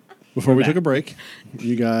 before we back. took a break,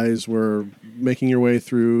 you guys were making your way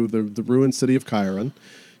through the ruined city of Chiron.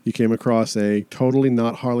 You came across a totally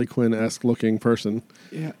not Harley Quinn-esque looking person.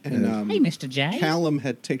 Yeah, and Hey, Mr. J. Callum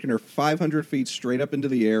had taken her 500 feet straight up into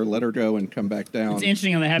the air, let her go, and come back down. It's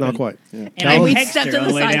interesting how that happened. Not quite. Yeah. And I We texted stepped her to on the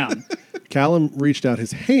the way side. down. Callum reached out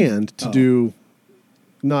his hand to Oh. do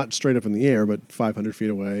not straight up in the air, but 500 feet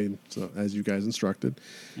away, so, as you guys instructed.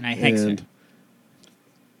 And I hexed her. And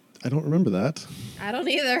I don't remember that. I don't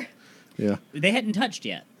either. Yeah. They hadn't touched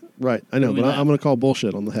yet. Right. I know, When we but left. I'm going to call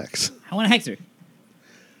bullshit on the hex. I want a hexer.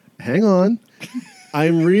 Hang on.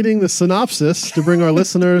 I'm reading the synopsis to bring our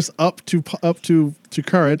listeners up to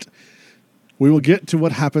current. We will get to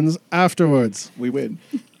what happens afterwards. We win.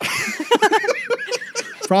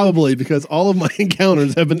 Probably because all of my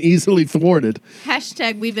encounters have been easily thwarted.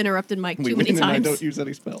 Hashtag we've interrupted Mike We too win, many and I times. don't use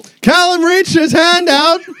any spells. Callum reached his hand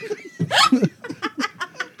out,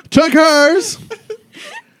 took hers,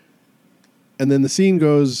 and then the scene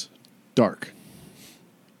goes dark.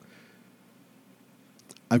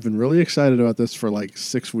 I've been really excited about this for like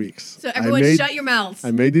 6 weeks. So everyone shut your mouths.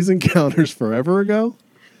 I made these encounters forever ago,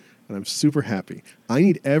 and I'm super happy. I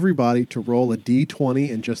need everybody to roll a d20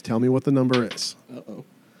 and just tell me what the number is. Uh-oh.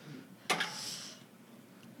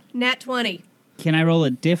 Nat 20. Can I roll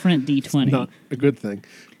a different D20? Not a good thing.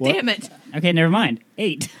 What? Damn it. Okay, never mind.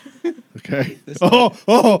 8. Okay. This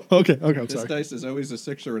Okay. I'm This sorry. dice is always a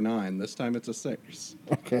 6 or a 9. This time it's a 6.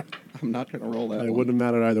 Okay. I'm not going to roll that It one. wouldn't have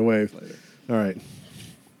mattered either way. Later. All right.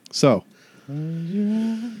 So,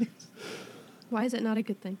 Why is it not a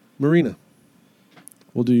good thing? Marina,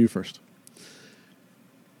 we'll do you first.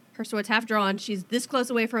 Her sword's half drawn. She's this close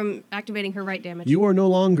away from activating her right damage. You are no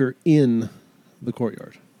longer in the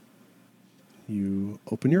courtyard. You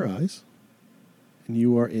open your eyes, and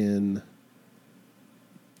you are in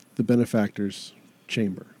the benefactor's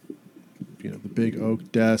chamber. You know, the big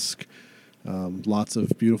oak desk, lots of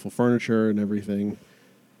beautiful furniture and everything.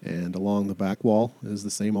 And along the back wall is the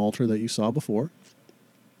same altar that you saw before.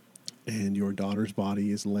 And your daughter's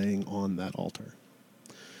body is laying on that altar.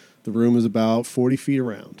 The room is about 40 feet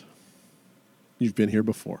around. You've been here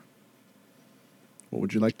before. What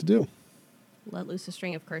would you like to do? Let loose a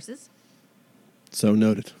string of curses. So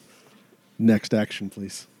noted. Next action,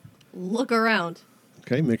 please. Look around.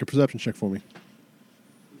 Okay, make a perception check for me.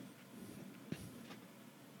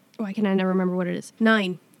 Why can I never remember what it is?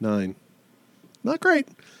 9. 9. Not great.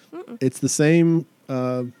 It's the same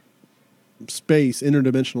space,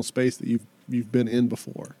 interdimensional space that you've been in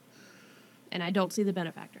before. And I don't see the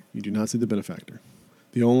benefactor. You do not see the benefactor.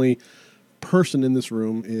 The only person in this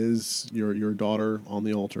room is your daughter on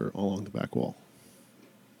the altar along the back wall.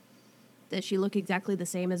 Does she look exactly the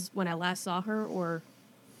same as when I last saw her, or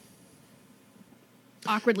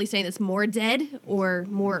awkwardly saying it's more dead or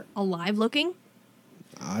more alive looking?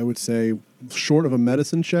 I would say, short of a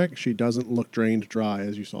medicine check, she doesn't look drained dry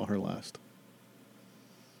as you saw her last.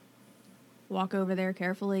 Walk over there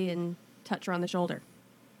carefully and touch her on the shoulder.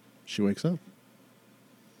 She wakes up.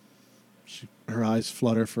 Her eyes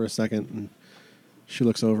flutter for a second, and she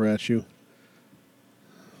looks over at you.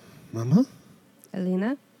 Mama?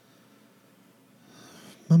 Alina,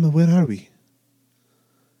 Mama, where are we?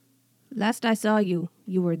 last I saw you,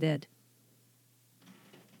 you were dead.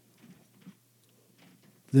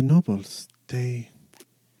 The nobles, I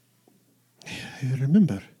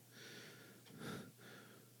remember.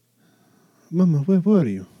 Mama, where were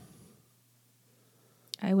you?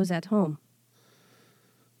 I was at home.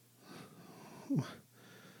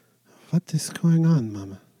 What is going on,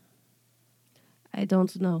 Mama? I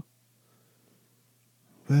don't know.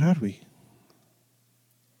 Where are we?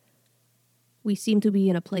 We seem to be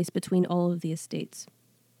in a place between all of the estates.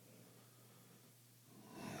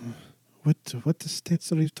 What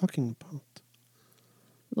estates are you talking about?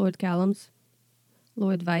 Lord Callum's,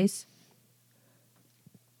 Lord Vice,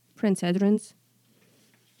 Prince Hedron's.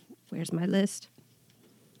 Where's my list?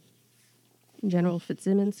 General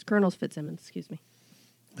Fitzsimmons, Colonel Fitzsimmons, excuse me.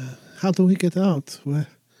 How do we get out? Where?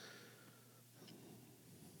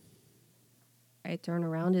 I turn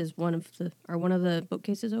around. Is one of the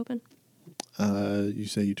bookcases open? You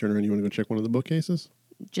say you turn around, you want to go check one of the bookcases?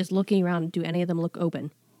 Just looking around, do any of them look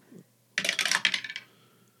open?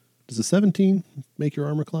 Does a 17 make your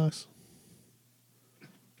armor class?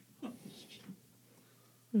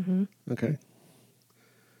 Mm-hmm. Okay.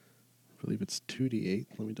 I believe it's 2d8.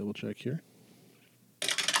 Let me double check here.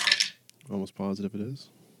 Almost positive it is.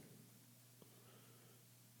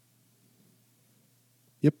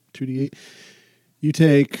 Yep, 2d8. You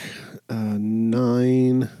take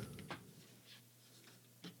 9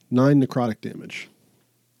 necrotic damage.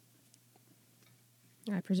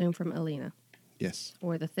 I presume from Alina, Yes.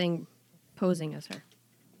 or the thing posing as her.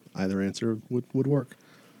 Either answer would work.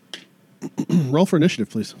 Roll for initiative,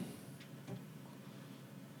 please.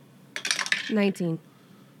 19.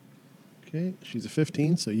 Okay, she's a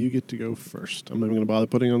 15, so you get to go first. I'm not even going to bother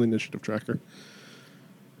putting on the initiative tracker.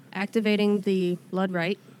 Activating the blood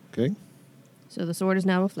right, Okay. so the sword is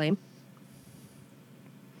now aflame.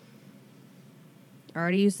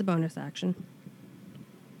 Already used the bonus action.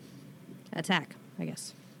 Attack, I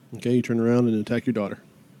guess. Okay, you turn around and attack your daughter.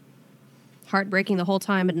 Heartbreaking the whole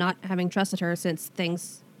time, and not having trusted her since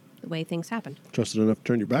the way things happened. Trusted enough to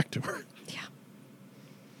turn your back to her.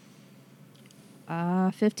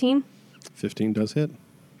 Yeah. 15. 15 does hit.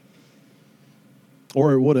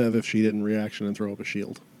 Or it would have if she didn't reaction and throw up a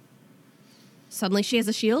shield. Suddenly she has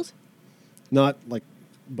a shield? Not like,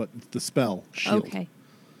 but the spell shield. Okay.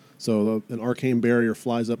 So an arcane barrier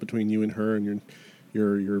flies up between you and her, and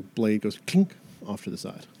your blade goes kink off to the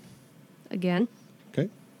side. Again. Okay.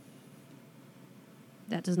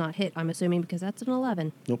 That does not hit, I'm assuming, because that's an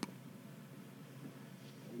 11. Nope.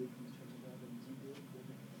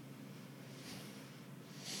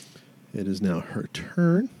 It is now her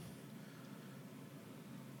turn.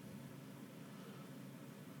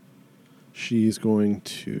 She's going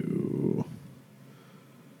to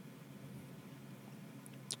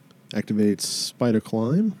activate Spider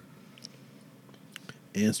Climb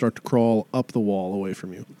and start to crawl up the wall away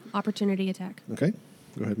from you. Opportunity attack. Okay,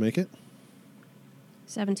 go ahead, make it.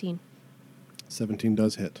 17. 17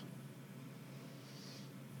 does hit.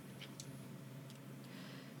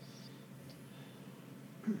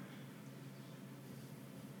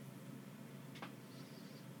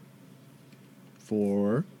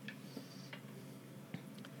 For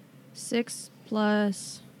 6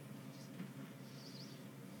 plus...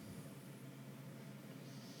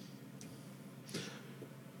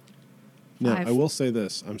 Now, 5. I will say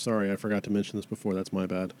this. I'm sorry, I forgot to mention this before. That's my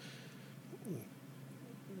bad.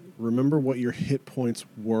 Remember what your hit points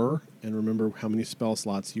were, and remember how many spell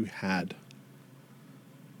slots you had.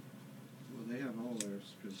 Well, they have all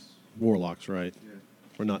theirs because Warlocks, right?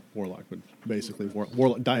 Or not warlock, but basically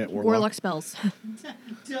warlock, diet warlock. Warlock spells.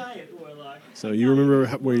 Diet warlock. So you remember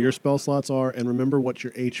where your spell slots are, and remember what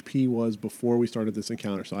your HP was before we started this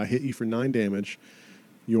encounter. So I hit you for 9 damage.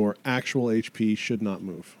 Your actual HP should not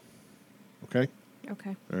move. Okay?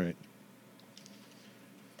 Okay. All right.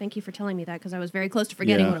 Thank you for telling me that, because I was very close to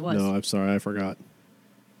forgetting what it was. No, I'm sorry, I forgot.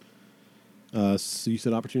 So you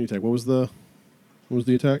said opportunity attack. What was the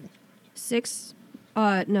attack? 6...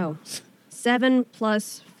 no. 7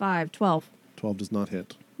 plus 5, 12. 12 does not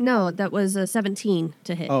hit. No, that was a 17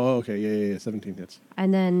 to hit. Oh, okay. Yeah. 17 hits.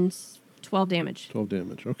 And then 12 damage. 12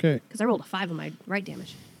 damage. Okay. Because I rolled a 5 on my right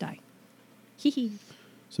damage die. Hee hee.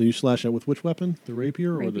 So you slash out with which weapon? The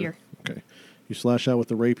rapier? Rapier. Or the... Okay. You slash out with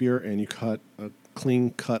the rapier, and you cut a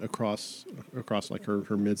clean cut across like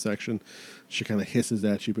her midsection. She kind of hisses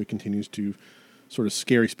at you, but continues to sort of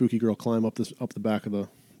scary, spooky girl climb up the back of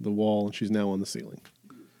the wall, and she's now on the ceiling.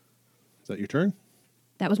 Is that your turn?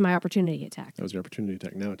 That was my opportunity attack. That was your opportunity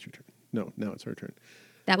attack. Now it's your turn. No, now it's her turn.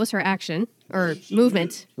 That was her action, or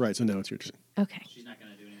movement. Right, so now it's your turn. Okay. She's not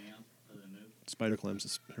going to do anything else other than move. Spider climbs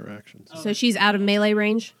is her actions. So she's out of melee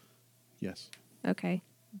range? Yes. Okay.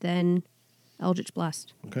 Then Eldritch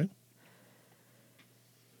Blast. Okay.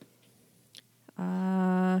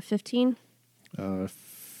 15?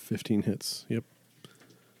 15 hits. Yep.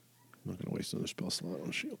 I'm not going to waste another spell slot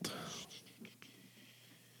on shield.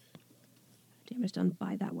 Damage done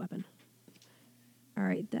by that weapon. All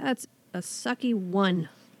right, that's a sucky 1.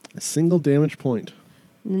 A single damage point.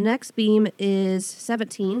 The next beam is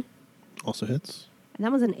 17, Also hits. and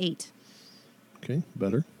that was an 8. Okay,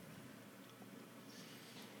 better.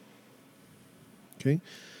 Okay.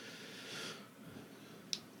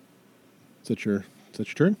 Is that your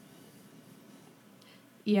turn?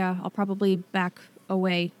 Yeah, I'll probably back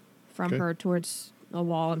away from Okay. her towards a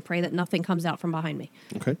wall and pray that nothing comes out from behind me.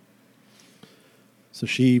 Okay. So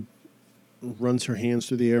she runs her hands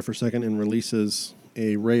through the air for a second and releases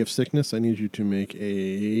a ray of sickness. I need you to make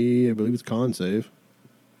I believe it's con save.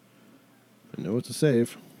 I know it's a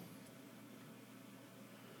save.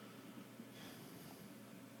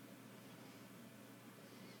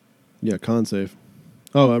 Yeah, con save.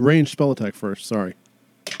 Oh, ranged spell attack first. Sorry.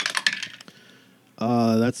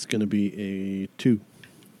 That's going to be a 2.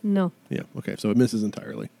 No. Yeah, okay. So it misses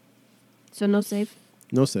entirely. So no save?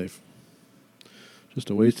 No save. Just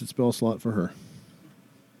a wasted spell slot for her.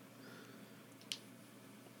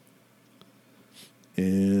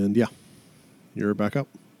 And yeah, you're back up.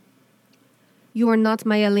 You are not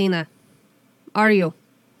my Elena. Are you?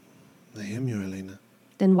 I am your Elena,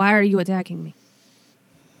 Then why are you attacking me?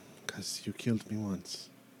 because you killed me once.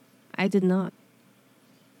 I did not.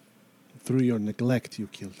 Through your neglect, you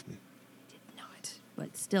killed me. Not.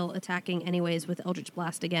 But still attacking anyways with Eldritch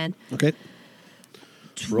Blast again. Okay.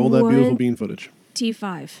 Roll that beautiful bean footage.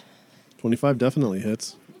 T5. 25 definitely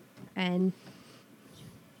hits. And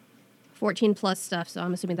 14 plus stuff, so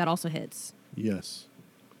I'm assuming that also hits. Yes.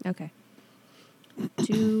 Okay.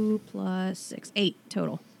 2 plus 6. 8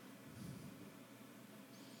 total.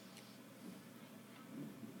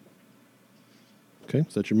 Okay,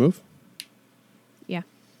 is that your move? Yeah.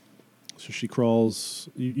 So she crawls.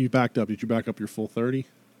 You backed up. Did you back up your full 30?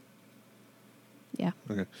 Yeah.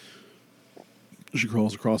 Okay. She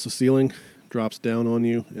crawls across the ceiling, drops down on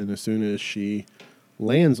you, and as soon as she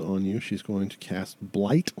lands on you, she's going to cast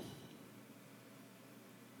Blight.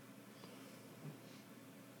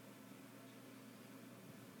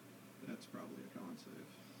 That's probably a con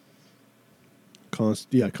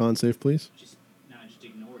save. Con save, please. Just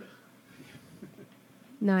ignored it.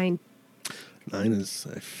 9. 9 is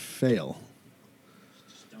a fail.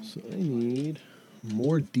 Just don't. So I need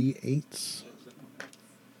more D8s.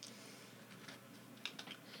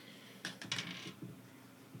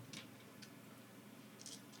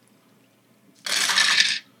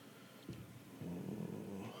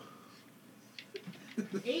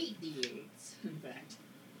 Eight D8s, in fact.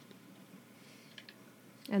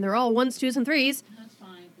 And they're all 1s, 2s, and 3s. That's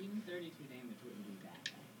fine. Even 32 damage wouldn't be that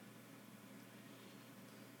bad.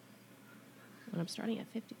 And I'm starting at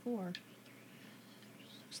 54.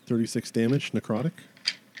 It's 36 damage, necrotic.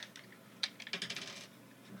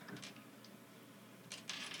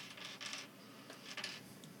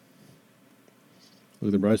 Look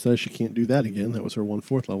at the bright side, she can't do that again. That was her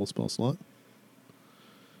 1/4 level spell slot.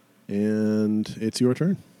 And it's your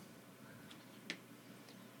turn.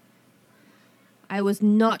 I was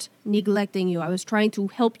not neglecting you. I was trying to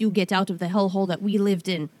help you get out of the hellhole that we lived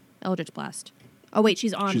in. Eldritch Blast. Oh, wait,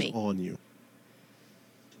 she's on She's me. on you.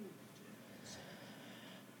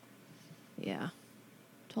 Yeah.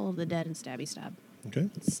 Toll of the Dead and Stabby Stab. Okay.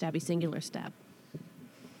 Stabby singular stab.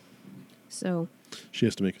 So, She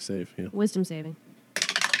has to make a save, yeah. wisdom saving.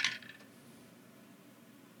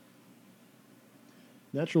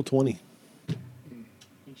 Natural 20. I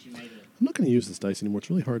think she made it. I'm not going to use this dice anymore. It's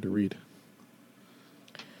really hard to read.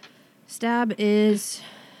 Stab is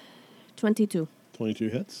 22. 22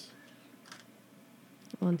 hits.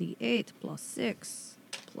 On the 8 plus 6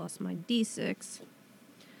 plus my d6.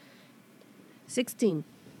 16.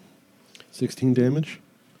 16 damage.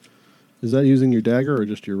 Is that using your dagger or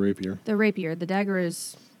just your rapier? The rapier. The dagger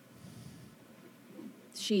is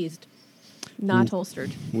sheathed, not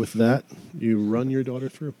holstered. With that, you run your daughter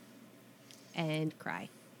through. And cry.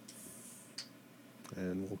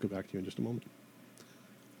 And we'll get back to you in just a moment.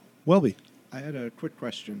 Welby. I had a quick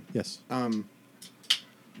question. Yes.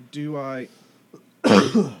 Do I...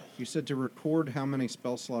 You said to record how many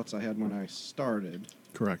spell slots I had when I started.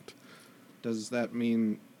 Correct. Does that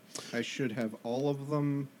mean I should have all of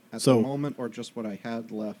them at So- the moment, or just what I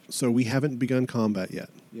had left? So we haven't begun combat yet.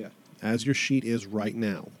 Yeah. As your sheet is right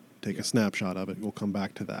now, take a snapshot of it. We'll come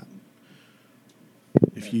back to that.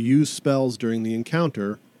 If you use spells during the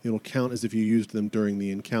encounter, it'll count as if you used them during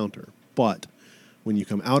the encounter. But when you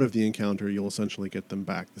come out of the encounter, you'll essentially get them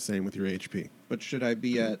back. The same with your HP. But should I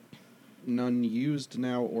be at none used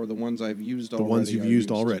now, or the ones I've used The already? ones you've are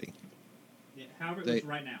used already. Yeah, however it They- looks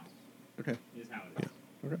right now Okay. is how it is.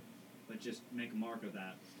 Okay. But just make a mark of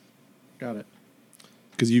that. Got it.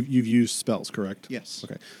 Because you've used spells, correct? Yes.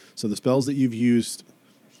 Okay. So the spells that you've used,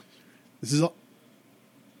 this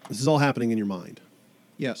is all happening in your mind.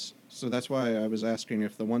 Yes. So that's why I was asking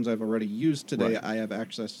if the ones I've already used today Right. I have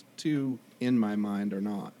access to in my mind or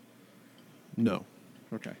not. No.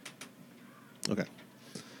 Okay. Okay.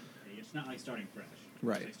 It's not like starting fresh.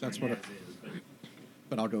 Right, It's like that's starting what as is, but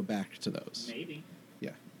But I'll go back to those. maybe.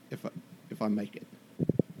 Yeah. If I make it.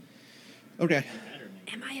 Okay. Better,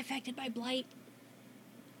 maybe. Am I affected by blight?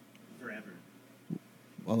 Forever.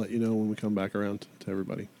 I'll let you know when we come back around to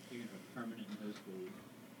everybody. You can have a permanent nosebleed.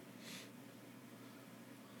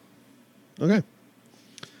 Okay.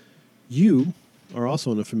 You are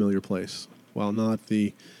also in a familiar place. While not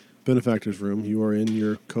the benefactor's room, you are in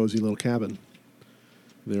your cozy little cabin.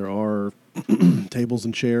 There are tables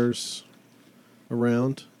and chairs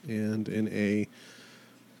around, and in a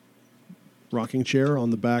rocking chair on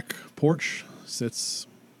the back porch sits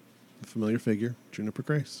a familiar figure, Juniper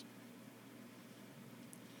Grace.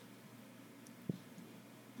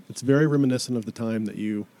 It's very reminiscent of the time that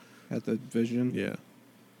you, Had the vision. yeah,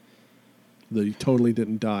 the totally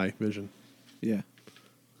didn't die vision. Yeah.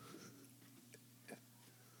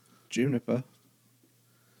 Juniper.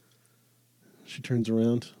 She turns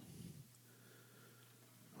around.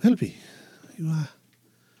 Helpy,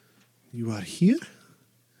 you are here?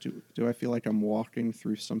 Do I feel like I'm walking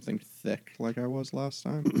through something thick like I was last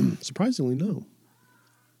time? Surprisingly, no.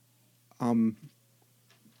 I'm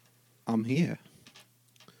here.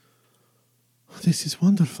 This is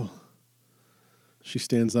wonderful. She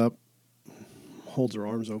stands up, holds her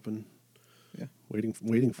arms open, Yeah.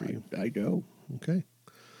 waiting for you. I go. Okay.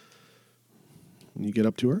 When you get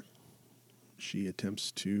up to her, she attempts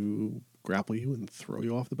to grapple you and throw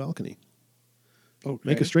you off the balcony. Okay.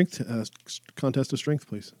 Make a strength contest of strength,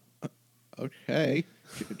 please. Okay.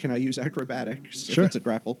 Can I use acrobatics Sure. if it's a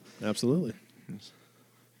grapple? Absolutely.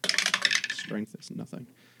 Strength is nothing.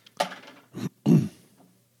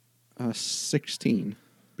 16.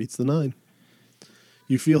 Beats the 9.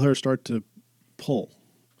 You feel her start to pull,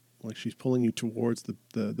 like she's pulling you towards the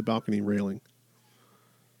balcony railing.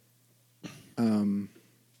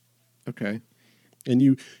 Okay. And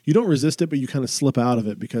you don't resist it, but you kind of slip out of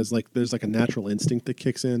it because like there's like a natural instinct that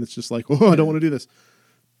kicks in. It's just like, oh, I don't want to do this.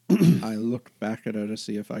 I look back at her to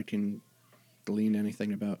see if I can glean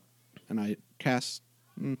anything about, and I cast.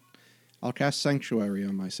 I'll cast Sanctuary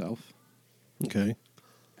on myself, Okay.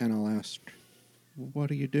 and I'll ask,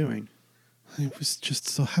 "What are you doing?" I was just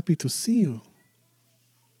so happy to see you.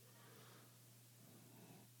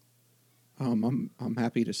 I'm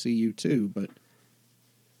happy to see you too, but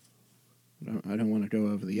I don't want to go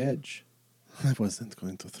over the edge. I wasn't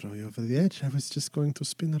going to throw you over the edge. I was just going to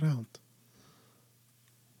spin around.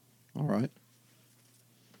 All right.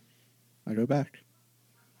 I go back.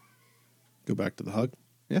 Go back to the hug.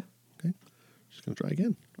 Yeah. Okay. Just going to try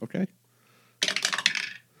again. Okay.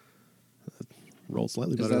 Roll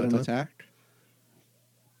slightly Is better that an time. attack?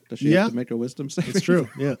 Does she Yeah. have to make a wisdom save? That's true.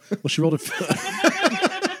 Yeah. Well, she rolled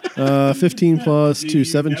a 15 plus 2,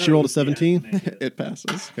 7. She rolled a 17. It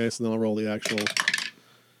passes. Okay, so then I'll roll the actual.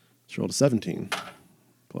 She rolled a 17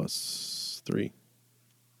 plus 3.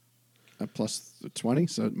 Plus 20,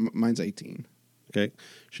 so mine's 18. Okay.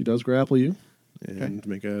 She does grapple you and Okay.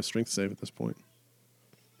 make a strength save at this point.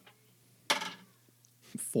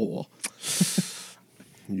 4.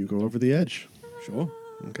 You go over the edge. Sure.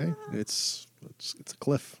 Okay. It's a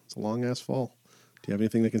cliff. It's a long ass fall. Do you have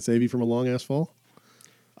anything that can save you from a long ass fall?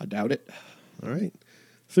 I doubt it. All right.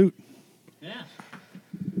 Thoot, Yeah.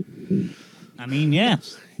 I mean, yeah.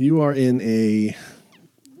 you are in a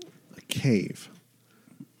cave.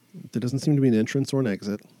 There doesn't seem to be an entrance or an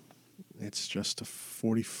exit. It's just a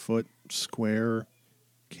 40-foot square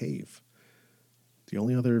cave. The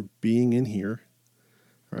only other being in here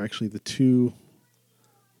are actually the 2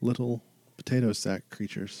 little potato sack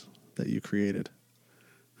creatures that you created.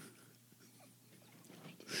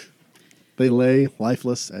 They lay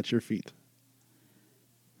lifeless at your feet.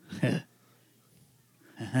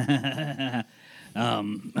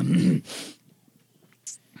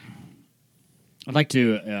 I'd like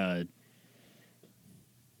to.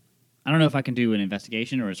 I don't know if I can do an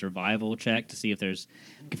investigation or a survival check to see if there's.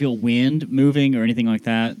 I can feel wind moving or anything like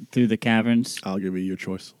that through the caverns. I'll give you your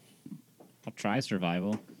choice. I'll try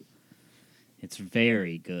survival. It's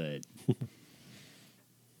very good.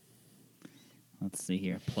 Let's see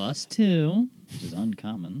here. +2, which is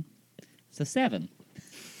uncommon. It's a 7.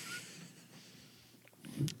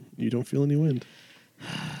 You don't feel any wind.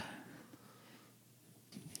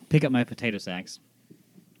 Pick up my potato sacks.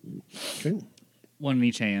 Okay. One in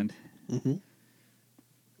each hand. Mm-hmm.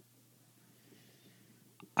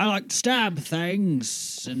 I like to stab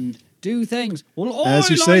things and do things. Well, As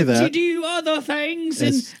you I say like to that- do other things,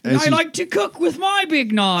 As- and as I you- like to cook with my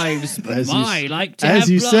big knives. But As you s- I like to As have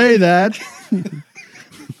you blood. say that,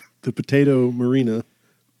 the potato marina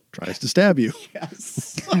tries to stab you.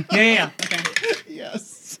 Yes. Yeah. Okay.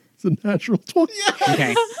 Yes. It's a natural 20.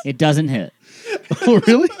 Okay. It doesn't hit. Oh,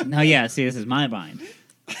 really? No, yeah. See, this is my bind.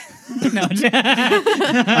 No.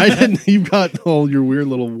 I didn't. You got all your weird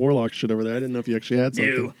little warlock shit over there. I didn't know if you actually had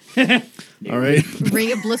something. No. All right.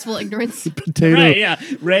 Ring of blissful ignorance. Potato. Right, yeah.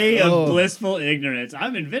 Ray of Oh. blissful ignorance.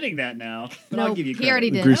 I'm inventing that now. But No, I'll give you he credit. already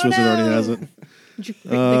The did. Grease Oh, Wizard already no. has it. The Grease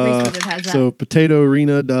Wizard has that. So Potato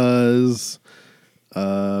Arena does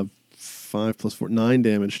 5 plus 4, 9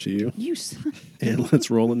 damage to you. You son. And let's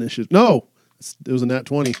roll initiative. No! It was a nat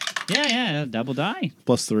 20 Yeah. Double die.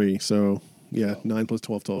 plus 3. So, yeah, 9 plus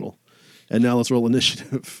 12 total. And now let's roll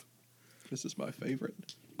initiative. This is my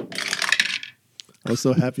favorite. I was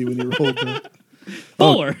so happy when you rolled that.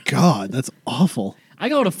 4. Oh, God, that's awful. I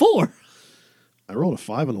go to 4. I rolled a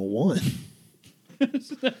 5 and a 1.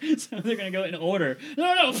 So they're gonna go in order.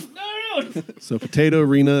 No. So Potato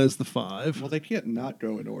Arena is the 5. Well, they can't not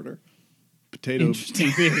go in order. Potato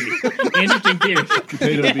Interesting theory. Interesting theory.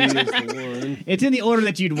 Potato B is the 1. It's in the order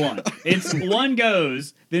that you'd want. It's one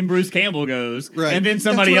goes, then Bruce Campbell goes, Right. and then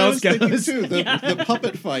somebody else That's what I was goes. thinking, too. The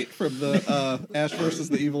puppet fight from the Ash versus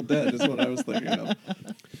the Evil Dead is what I was thinking of.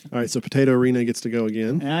 All right, so Potato Arena gets to go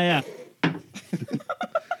again. Yeah.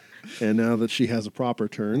 And now that she has a proper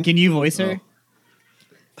turn. Can you voice her?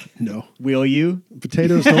 No. Will you?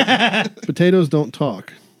 Potatoes don't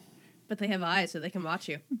talk. But they have eyes, so they can watch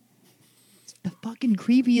you. The fucking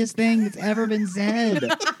creepiest thing that's ever been said.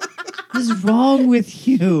 What is wrong with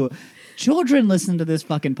you? children listen to this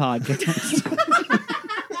fucking podcast.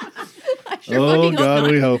 Sure Oh fucking hope God,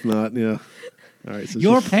 not. we hope not. Yeah. All right. So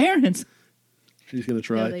Your parents. she's gonna No,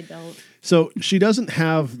 try. they don't. So she doesn't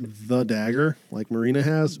have the dagger like Marina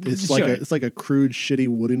has. It's like Sure. it's like a crude, shitty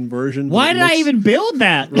wooden version. but Why it did I looks- even build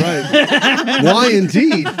that? Right. Why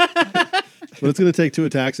indeed? But it's going to take 2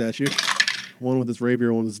 attacks at you. One with his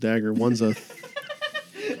rapier, one with his dagger. One's a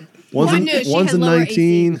One knew she one's had a lower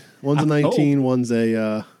 19. One's a Oh. 19. One's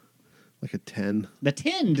a like a 10. The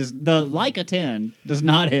 10 does the like a 10 does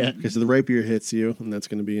not hit. Okay, so the rapier hits you, and that's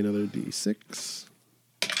going to be another d6.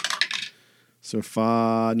 So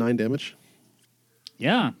 9 damage,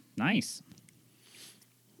 Yeah, nice.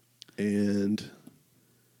 and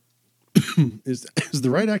is the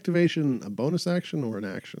right activation a bonus action or an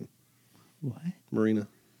action? What? Marina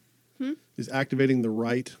is activating the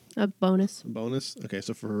right A bonus. bonus. Okay,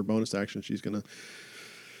 so for her bonus action, she's gonna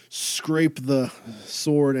scrape the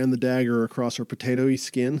sword and the dagger across her potatoy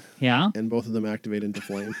skin, Yeah. and both of them activate into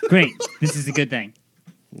flame. Great. This is a good thing.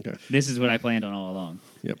 Okay. This is what I planned on all along.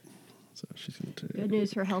 Yep. So she's gonna take. Good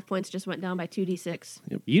news, her health points just went down by 2d6.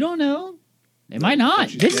 You don't know. It might not.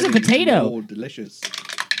 She's This is a getting potato. more delicious.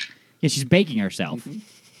 Yeah, she's baking herself.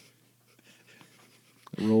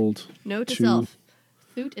 I rolled. Note to two- self.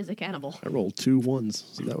 Thoot is a cannibal. I rolled 2 ones,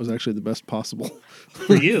 so that was actually the best possible.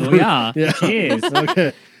 For you, yeah. Yeah. Jeez.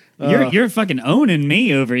 Okay. You're fucking owning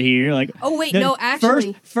me over here. Like, Oh, wait, the no,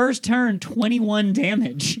 actually- first turn, 21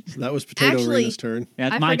 damage. So that was Potato Actually- Rena's turn.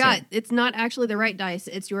 That's I my forgot. turn. It's not actually the right dice.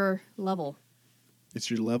 It's your level.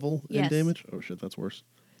 It's your level in Yes. damage. Oh shit, that's worse.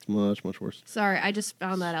 Much worse. Sorry, I just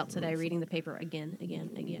found that out today reading the paper again.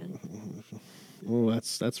 Oh,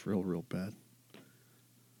 that's real bad.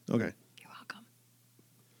 Okay. You're welcome.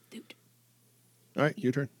 Thoot. All right,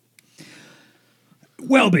 your turn.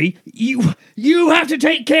 Welby, you have to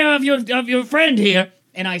take care of your friend here.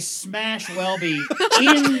 And I smash Welby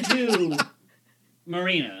into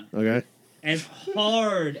Marina Okay. as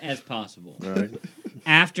hard as possible All right.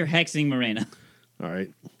 after hexing Marina. All right.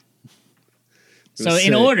 So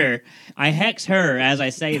in order, I hex her as I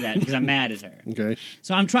say that because I'm mad at her. Okay.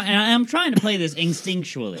 So I'm trying to play this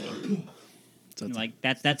instinctually. So that's Like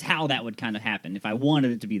that's how that would kind of happen if I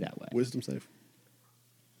wanted it to be that way. wisdom save.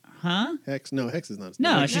 Huh? Hex. No, hex is not.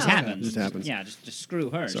 No, it Hex just No. happens. It just happens. Yeah, just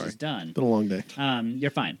screw her. Sorry. She's done. Been a long day.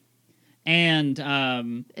 You're fine. And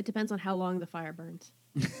It depends on how long the fire burns.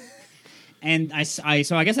 so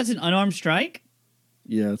I guess that's an unarmed strike.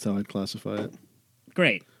 Yeah, that's how I'd classify it.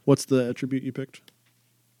 Great. What's the attribute you picked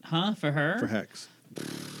Huh? For her? for hex?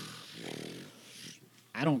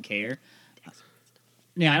 I don't care.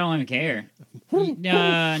 Yeah, I don't even care.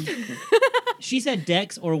 She said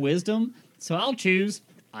Dex or Wisdom, so I'll choose.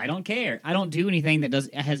 I don't care. I don't do anything that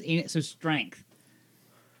has in it. So strength,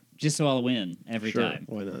 just so I'll win every Sure. time.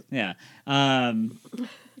 Why not? Yeah.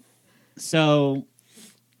 So,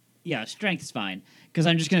 yeah, strength is fine because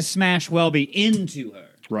I'm just gonna smash Welby into her.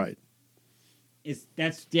 Right.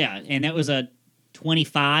 And that was a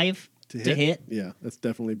 25 to hit. Yeah, that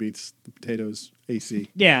definitely beats the potatoes AC.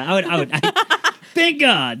 Yeah, I would. Thank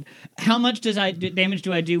God. How much damage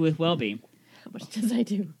do I do with Welby? How much does I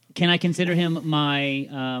do? Can I consider him my?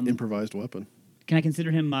 Improvised weapon. Can I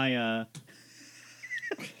consider him my?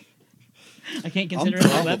 I can't I'm consider him a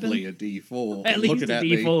probably weapon. a D4. At least Looking a at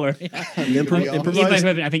me. D4. The Improvised- improvised,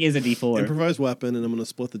 weapon, I think, is a D4. improvised weapon, and I'm going to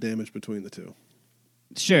split the damage between the two.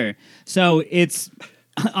 Sure. So it's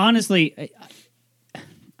honestly, I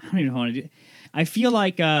don't even know how to do. I feel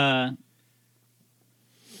like okay,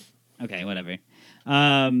 whatever.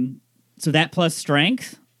 So that plus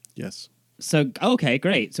strength. Yes. So okay,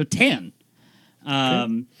 great. So 10.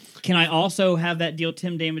 Can I also have that deal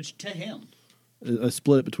 10 damage to him? I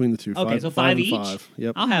split it between the two. Okay, so 5 and each. 5.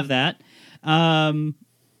 Yep. I'll have that.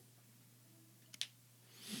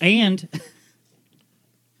 And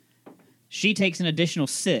she takes an additional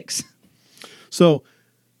 6. So,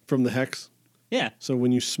 from the hex. Yeah, So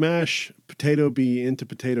when you smash Potato Bee into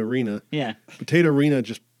Potato Rena, yeah, Potato Rena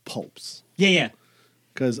just pulps. yeah.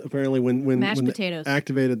 Because apparently when Mashed when potatoes. they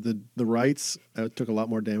activated the rights, it took a lot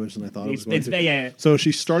more damage than I thought it was going It's, to. yeah. So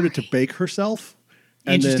she started to bake herself,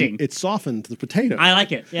 and Interesting. then it softened the potato. I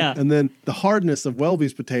like it. Yeah, and then the hardness of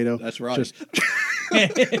Welby's potato That's right. just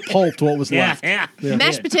pulped what was yeah, left. yeah, Yeah.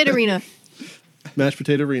 Mashed potato arena. Mashed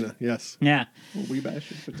potato Rena, yes. yeah. Will we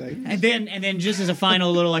mash potatoes? And then just as a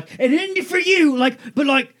final little like, it ended for you,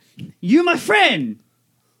 but you my friend.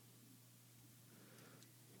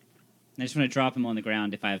 I just want to drop him on the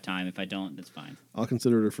ground if I have time. If I don't, that's fine. I'll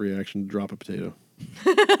consider it a free action to drop a potato.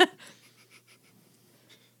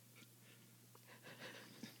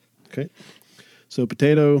 Okay. So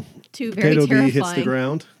Potato Two very B terrifying. hits the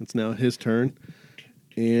ground. It's now his turn.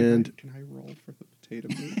 And Can I roll for the potato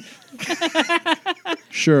move?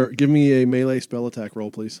 sure, give me a melee spell attack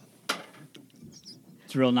roll, please.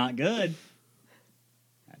 It's real not good.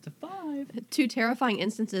 That's a 5. Two terrifying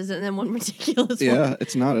instances and then one ridiculous one. Yeah,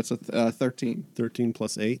 it's not. It's a 13. 13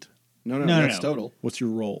 plus 8. No, No, that's no. total. What's your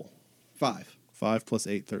roll? 5. 5 plus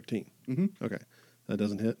 8, 13. Mm-hmm. Okay. That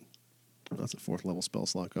doesn't hit. That's a 4th level spell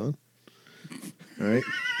slot gone. All right.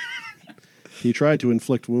 He tried to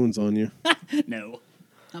inflict wounds on you. No.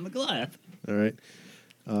 I'm a Goliath. All right.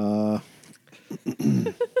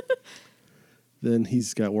 Then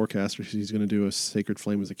he's got Warcaster. So he's going to do a Sacred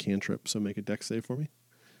Flame as a cantrip. So make a dex save for me.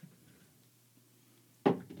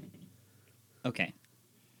 Okay.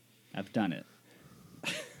 I've done it.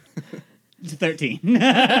 It's 13.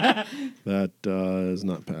 That does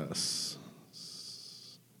not pass.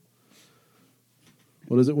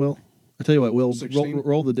 What is it, Will? I tell you what, Will, 16.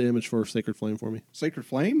 roll the damage for Sacred Flame for me. Sacred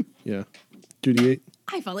Flame? Yeah. 2d8.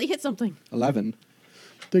 I finally hit something. 11.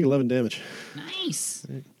 Take 11 damage. Nice.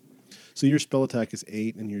 So your spell attack is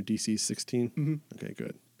 8 and your DC is 16? Mm-hmm. Okay,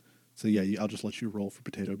 good. So yeah, I'll just let you roll for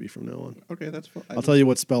Potato Bee from now on. Okay, that's fine. I'll tell you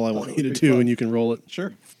what spell I thought want it you to would be do fun. and you can roll it.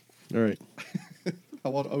 Sure. All right.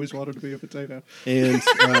 Always wanted to be a potato. And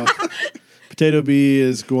Potato Bee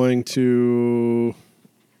is going to...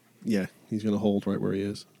 Yeah, he's going to hold right where he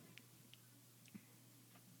is.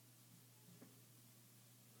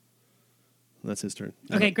 That's his turn.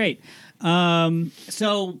 Okay, great.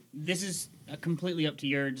 So this is completely up to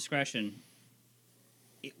your discretion.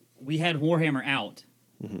 We had Warhammer out.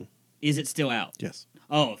 Mm-hmm. Is it still out? Yes.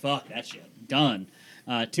 Oh, fuck that shit. Done.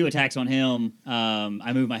 2 attacks on him.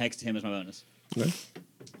 I move my hex to him as my bonus. Okay.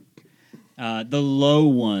 The low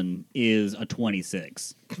one is a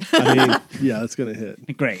 26. I mean, yeah, that's going to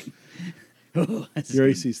hit. Great. Ooh, that's Your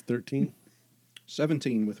good. AC is 13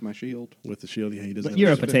 17 with my shield. with the shield. Yeah, he doesn't But have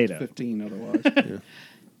you're a shield. potato. 15 otherwise.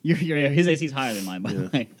 Yeah. His AC is higher than mine, by the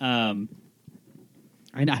way.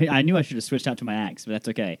 I knew I should have switched out to my axe, but that's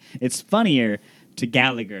okay. It's funnier to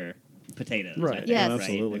Gallagher potatoes. I Right. think, Yes. right?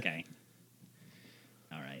 Absolutely. Okay.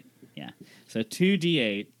 All right. Yeah. So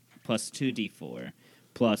 2d8 plus 2d4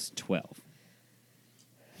 plus 12.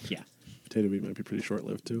 Yeah. Potato Bee might be pretty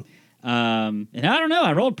short-lived, too. And I don't know.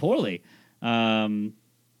 I rolled poorly.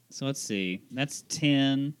 So let's see. That's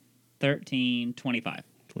 10, 13, 25.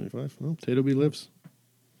 25. Well, Potato Bee lives.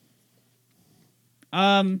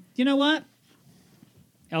 You know what?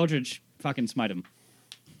 Eldridge, fucking smite him.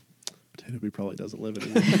 Potato Bee probably doesn't live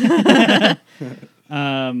anymore.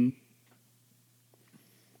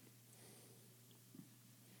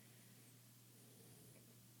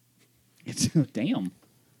 It's damn.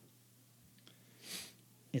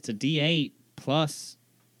 It's a D8 plus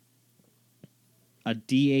a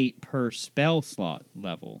D8 per spell slot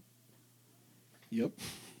level. Yep.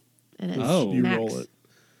 And it's Oh. You max. roll it.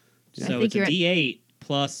 I So think it's a you're at- D8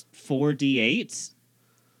 plus 4 D8s.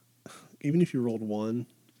 Even if you rolled 1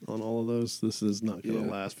 on all of those, this is not going to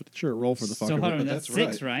Yeah. last. But sure, roll for the fuck So of hold it. on, but that's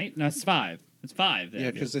that's 6, right? No, it's 5. It's 5 then.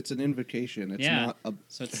 Yeah, because it's an invocation. It's Yeah. not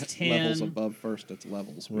So it's levels 10, above first. It's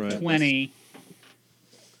levels. We Right. had this- 20,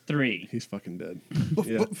 3. He's fucking dead. But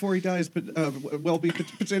Yeah. before he dies, but Welby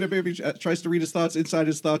Potato Baby tries to read his thoughts inside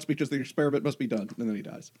his thoughts because the experiment must be done, and then he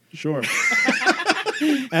dies. Sure.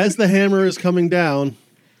 As the hammer is coming down,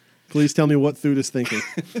 please tell me what Thud is thinking.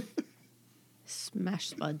 Smash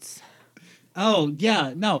spuds. Oh,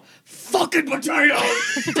 yeah, no. Fucking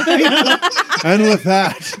potatoes! And with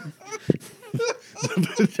that,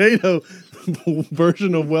 the potato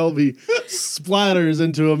version of Welby splatters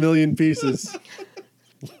into a million pieces.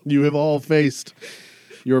 You have all faced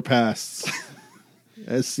your pasts,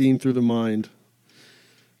 as seen through the mind.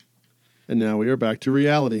 And now we are back to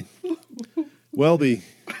reality. Welby,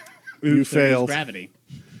 you failed. Gravity.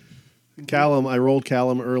 Callum, I rolled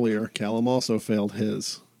Callum earlier. Callum also failed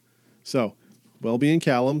his. So, Welby and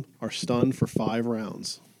Callum are stunned for 5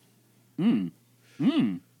 rounds.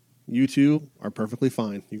 You two are perfectly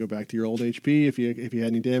fine. You go back to your old HP. If you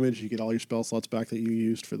had any damage, you get all your spell slots back that you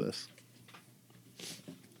used for this.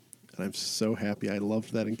 And I'm so happy. I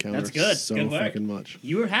loved that encounter That's good. so Good work. fucking much.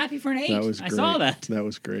 You were happy for an 8. That was great. I saw that. That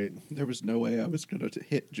was great. There was no way I was going to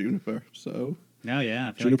hit Juniper, so No, yeah.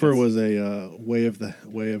 I feel Juniper like was a way of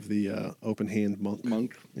the open hand monk.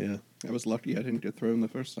 monk. Yeah, I was lucky I didn't get thrown the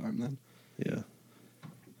first time then. yeah.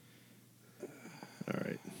 All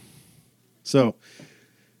right. So,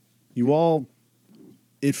 you all,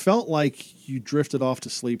 it felt like you drifted off to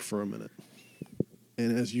sleep for a minute.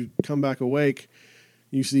 And as you come back awake,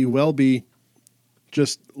 you see Welby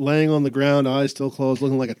just laying on the ground, eyes still closed,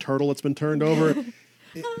 looking like a turtle that's been turned over.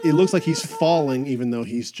 it looks like he's falling, even though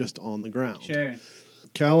he's just on the ground. Sure.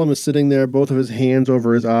 Callum is sitting there, both of his hands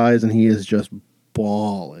over his eyes, and he is just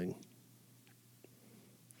bawling.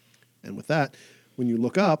 And with that, when you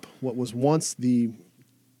look up, what was once the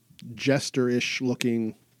jester-ish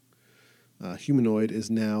looking humanoid is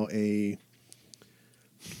now a...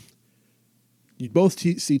 You both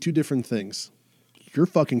see two different things. You're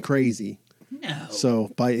fucking crazy. No.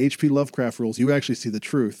 So, by H.P. Lovecraft rules, you actually see the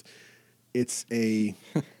truth. It's a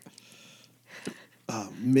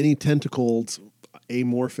mini tentacled,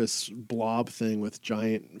 amorphous blob thing with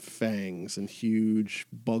giant fangs and huge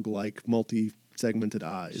bug-like, multi-segmented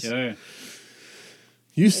eyes. Sure.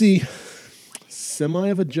 You see semi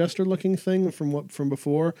of a jester-looking thing from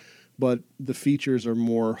before, but the features are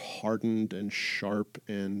more hardened and sharp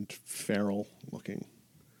and feral-looking.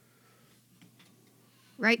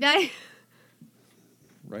 Right, die?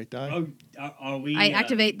 Right, Di? Oh, are we? I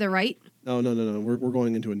activate the right. Oh, no. We're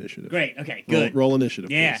going into initiative. Great. Okay. Good. Roll initiative,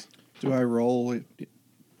 Yeah. please. Do I roll it?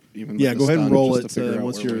 Even with Yeah, the go ahead and stun, roll just it, to figure out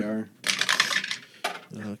once where we you're-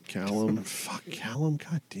 are? Callum. Fuck, Callum.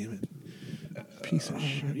 God damn it. Piece of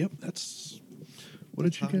shit. Yep, that's What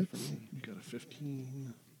did you high get? for me. You got a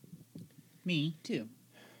 15. Me too.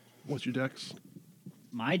 What's your dex?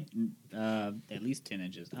 My at least 10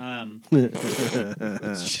 inches.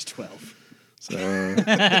 It's just 12.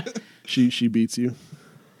 So she beats you.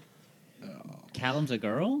 Callum's a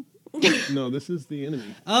girl? No, this is the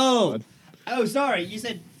enemy. Oh. Bud. Oh, sorry. You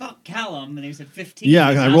said fuck Callum, and then you said 15. Yeah,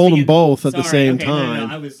 I was rolled them thinking- both at the sorry, same okay, time.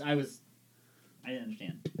 No, I didn't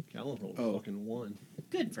understand. Callum rolled Oh. fucking 1.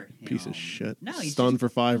 Good for him. Piece of shit. No, he's Stunned just- for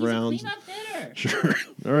 5 he's rounds. A clean-up hitter. Sure.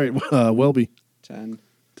 All right, Welby. 10.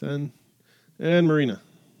 10. And Marina.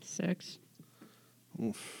 6.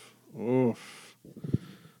 Oof. Oof.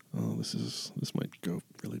 Oh, this might go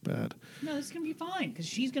really bad. No, this is gonna be fine because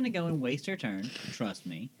she's gonna go and waste her turn. Trust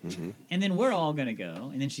me. Mm-hmm. And then we're all gonna go,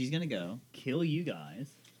 and then she's gonna go kill you guys,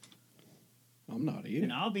 I'm not here.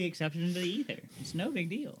 and I'll be exception to the ether. It's no big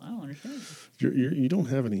deal. I don't understand. You don't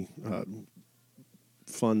have any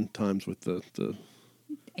fun times with the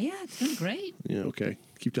Yeah, it's been great. yeah, okay.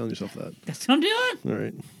 Keep telling yourself that. That's what I'm doing. All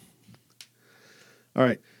right. All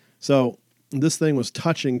right. So this thing was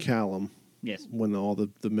touching Callum Yes. when all the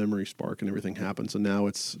memory spark and everything happened. So now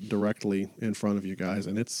it's directly in front of you guys,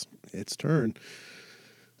 and it's turn.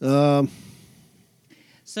 So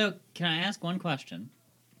can I ask one question?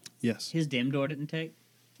 Yes. His dim door didn't take.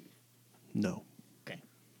 No. Okay.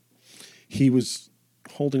 He was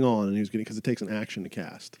holding on, and he was getting, because it takes an action to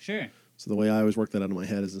cast. Sure. So the way I always work that out in my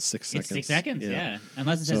head is in 6 seconds. It's 6 seconds. Yeah.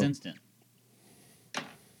 Unless it says So- instant.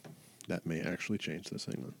 That may actually change this.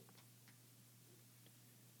 Hang on.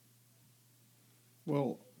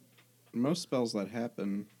 Well, most spells that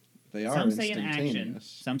happen, they are Some say an instantaneous. action.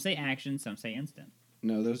 Some say action. Some say instant.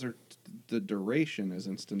 No, those are the duration is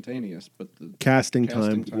instantaneous, but the Casting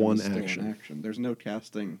casting time, one is still an action. action. There's no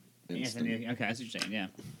casting Yes, instant. okay, I see what you're saying. Yeah.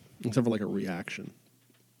 Except for like a reaction.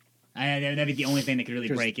 That'd be the only thing that could really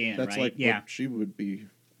 'Cause break in, that's right? like Yeah. what she would be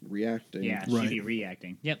reacting. Yeah, Right. she'd be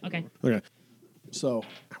reacting. Yep, okay. Okay. So,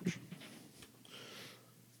 ouch.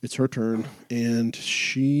 It's her turn, and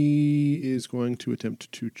she is going to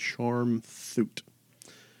attempt to charm Thoot.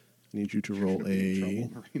 I need you to roll You're gonna be in a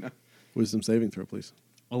trouble, Marina. wisdom saving throw, please.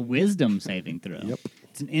 A wisdom saving throw. Yep.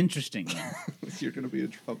 It's an interesting one. You're going to be in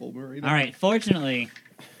trouble, Marina. All right, fortunately,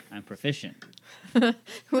 I'm proficient.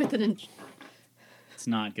 With an It's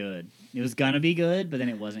not good. It was gonna be good, but then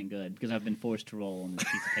it wasn't good because I've been forced to roll on this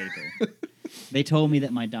piece of paper. They told me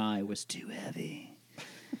that my die was too heavy.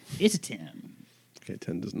 It's a 10. Okay,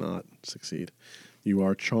 10 does not succeed. You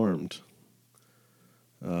are charmed.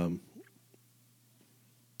 Yeah.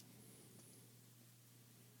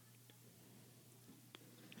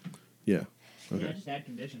 Yeah, I Okay. just had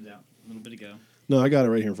conditions out a little bit ago. No, I got it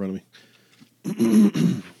right here in front of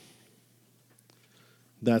me.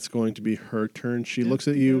 That's going to be her turn. She looks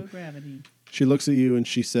at you. Gravity. She looks at you and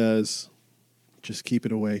she says, "Just keep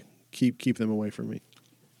it away. Keep them away from me."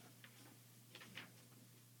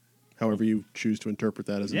 However you choose to interpret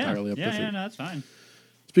that is entirely up to you. Yeah, no, that's fine.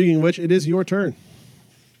 Speaking of which, it is your turn.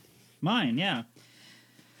 Mine, yeah.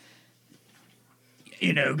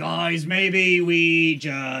 You know, guys, maybe we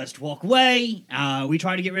just walk away. We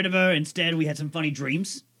tried to get rid of her. Instead, we had some funny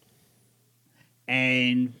dreams.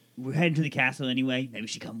 And we're heading to the castle anyway. Maybe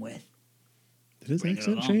she come with. Did his Bring her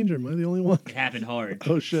accent along. change, or am I the only one? It happened hard.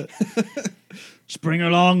 Oh shit! Just bring her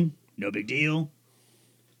along. No big deal.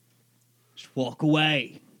 Just walk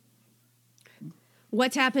away.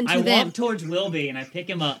 What's happened to I them? walk towards Wilby and I pick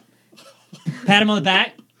him up. Pat him on the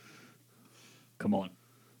back. Come on.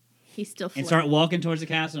 He's still And start walking towards the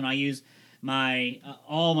castle, and I use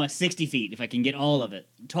all my 60 feet, if I can get all of it.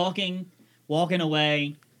 Talking, walking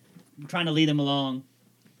away, trying to lead them along.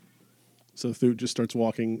 So Thoot just starts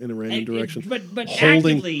walking in a random direction. But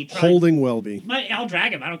actively holding Welby. I'll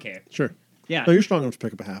drag him. I don't care. Sure. Yeah. No, you're strong enough to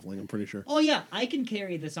pick up a halfling, I'm pretty sure. Oh yeah, I can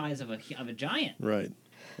carry the size of a giant. Right.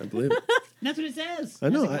 I believe it. That's what it says. I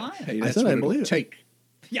know. That's a Goliath. Hey, I that's said I what it'll believe it. take.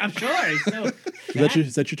 Yeah, I'm sure. So,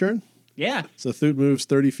 Is that your turn? Yeah. So Thoot moves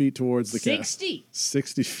 30 feet towards the cast. 60.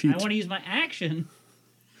 60 feet. I want to use my action.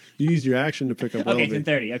 You used your action to pick up Okay, Welby. then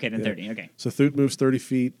 30. Okay, then Yeah. 30. Okay. So Thoot moves 30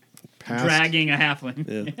 feet past. Dragging a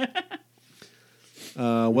halfling.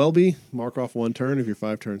 Yeah. Welby, mark off 1 turn of your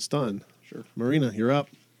 5-turn stun. Sure. Marina, you're up.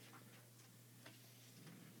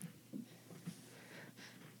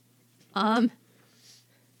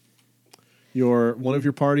 One of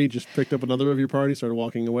your party just picked up another of your party, started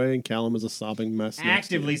walking away, and Callum is a sobbing mess. next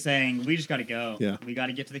to Actively you. saying, we just got to go. Yeah. We got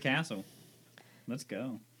to get to the castle. Let's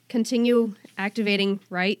go. Continue activating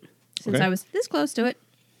right, since Okay. I was this close to it.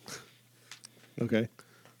 Okay.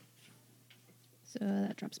 So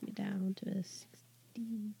that drops me down to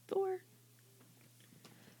 64.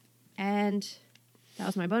 And that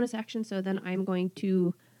was my bonus action, so then I'm going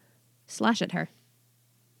to slash at her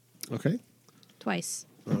Okay. twice.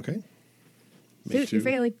 Okay. Dude, you're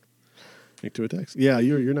failing. Make 2 attacks. Yeah,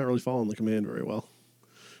 you're not really following the command very well.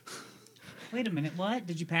 Wait a minute. What?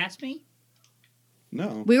 Did you pass me?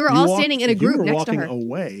 No. We were You all walked- standing in a group you were next to walking her.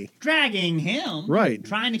 away. Dragging him. Right.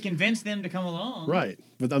 Trying to convince them to come along. Right.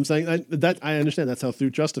 But I'm saying that I understand that's how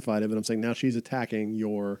Thoot justified it, but I'm saying now she's attacking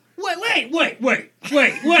your. Wait.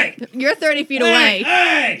 You're 30 feet away.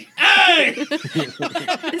 Hey!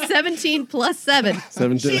 17 plus 7.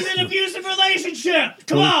 7 She's in an abusive relationship.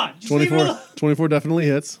 Come on. Just leave her 24, alone. 24 definitely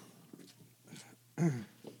hits.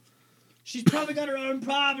 She's probably got her own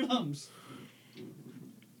problems.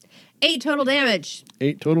 8 total damage.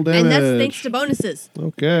 8 total damage. And that's thanks to bonuses.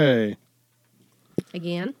 Okay.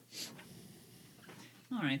 Again.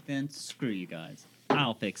 All right, then. Screw you guys.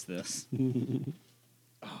 I'll fix this.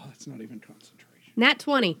 Oh, that's not even concentration. Nat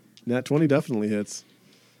 20. Nat 20 definitely hits.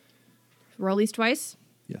 Roll these twice.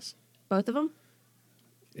 Yes. Both of them.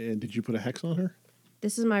 And did you put a hex on her?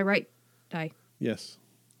 This is my right die. Yes.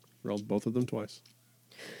 Rolled both of them twice.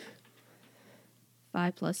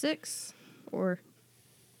 5 plus 6. Or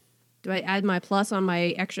do I add my plus on my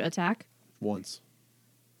extra attack? Once.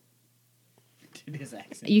 Did his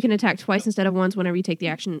accent. You can attack twice instead of once whenever you take the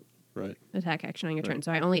Right. attack action on your turn. Right.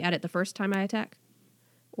 So I only add it the first time I attack?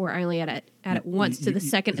 Or I only add it once to the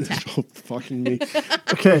second attack? Oh, fucking me.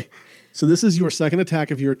 Okay. So this is your second attack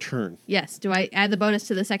of your turn. Yes. Do I add the bonus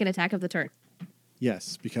to the second attack of the turn?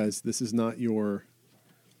 Yes, because this is not your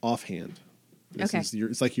offhand. This Okay. is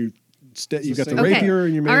it's like you've got the same. Okay. rapier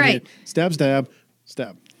in your main All right. hand. Stab, stab,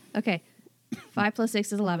 stab. Okay. 5 plus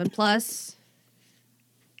 6 is 11 plus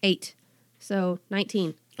 8. So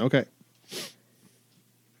 19. Okay.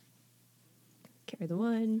 Carry the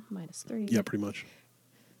 1, minus 3. Yeah, pretty much.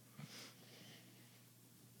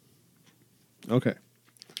 Okay.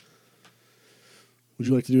 Would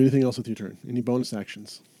you like to do anything else with your turn? Any bonus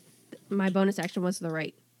actions? My bonus action was the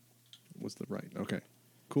right. Was the right? Okay.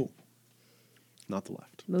 Cool. Not the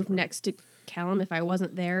left. Move next to Callum if I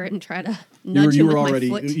wasn't there and try to You nudge him were with already.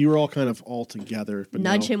 my foot. You were all kind of all together. But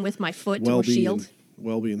Nudge now him with my foot or Welby shield.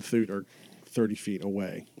 Welby and Thoot are 30 feet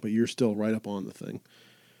away, but you're still right up on the thing.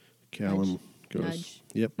 Callum goes. Nudge.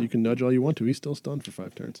 Yep, you can nudge all you want to. He's still stunned for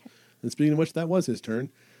 5 turns. And speaking of which, that was his turn.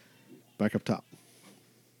 Back up top.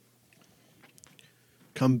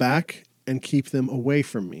 Come back and keep them away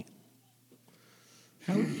from me.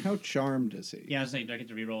 How charmed is he? Yeah, I was saying, do I get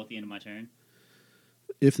to reroll at the end of my turn?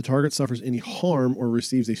 If the target suffers any harm or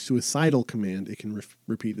receives a suicidal command, it can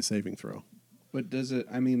repeat the saving throw. But does it,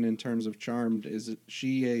 I mean, in terms of charmed, is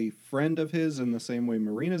she a friend of his in the same way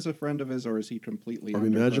Marina's a friend of his, or is he completely Are we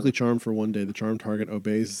under her? magically charmed for 1 day? The charmed target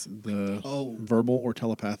obeys the Oh. verbal or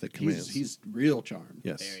telepathic commands. He's real charmed.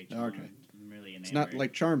 Yes. Very charmed. Okay. I'm really enamored. It's not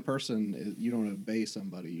like charmed person, you don't obey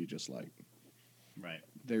somebody, you just like, Right.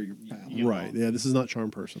 they're your pal. you- Right. Yeah, this is not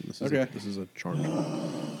charm person. This is Okay. this is a charm.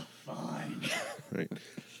 Fine. Right.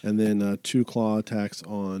 And then 2 claw attacks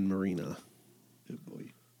on Marina. Good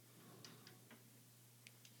boy.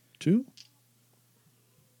 2?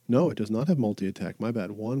 No, it does not have multi-attack. My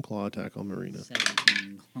bad. 1 claw attack on Marina.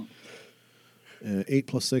 17. Huh. 8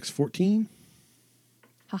 plus 6, 14.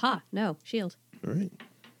 Haha, no, shield. All right.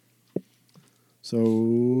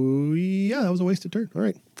 So, yeah, that was a wasted turn. All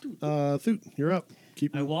right. Thoot, you're up.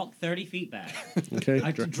 Keep. I walk 30 feet back. Okay.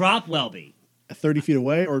 I drop Welby. 30 feet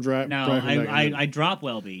away or drive? No, drive him back in? I drop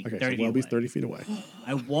Welby. Okay, 30 so feet Welby's away. 30 feet away.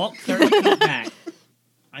 I walk 30 feet back.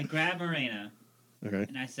 I grab Marina. Okay.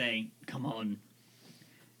 and I say, "Come on,"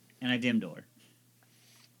 and I dim door.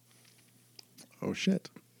 Oh, shit.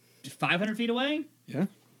 500 feet away? Yeah.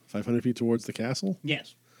 500 feet towards the castle?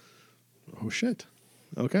 Yes. Oh, shit.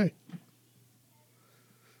 Okay.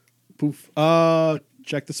 Poof.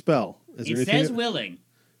 Check the spell. Is there It anything says willing.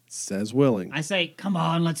 says willing. I say, "Come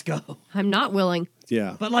on, let's go." I'm not willing.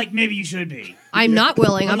 Yeah. But like, maybe you should be. I'm not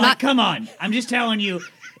willing. But I'm like, not. come on. I'm just telling you,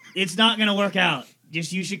 it's not gonna work out.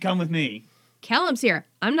 Just you should come with me. Callum's here.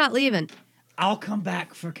 I'm not leaving. I'll come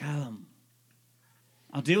back for Callum.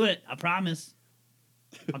 I'll do it. I promise.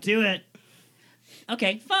 I'll do it.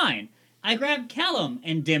 Okay, fine. I grab Callum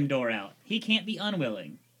and dim door out. He can't be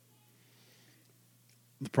unwilling.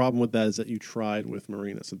 The problem with that is that you tried with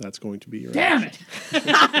Marina, so that's going to be your Damn action.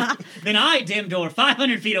 it! Then I dim door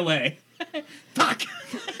 500 feet away. Fuck.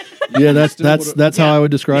 Yeah, that's Yeah. how I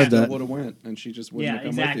would describe That that. would have went, and she just wouldn't Yeah, have come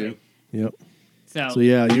exactly. with you. Yep. So, So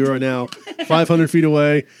yeah, you are now 500 feet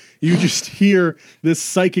away. You just hear this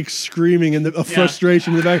psychic screaming and of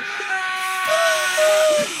frustration in the back.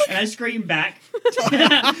 and I scream back.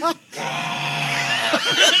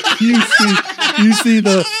 You see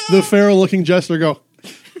the feral looking jester go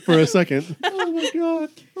for a second. Oh my god!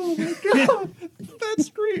 Oh my god! That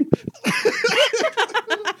scream.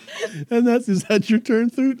 And is that your turn,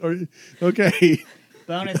 Thoot? Or okay,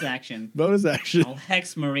 Bonus action. bonus action. I'll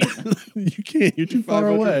hex Marina. You can't. You're too far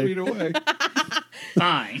 500 away. feet away.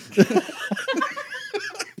 Fine.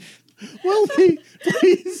 Well,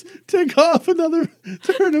 please take off another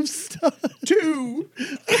turn of stuff. 2.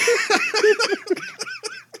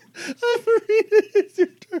 Marina, it's your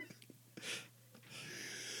turn.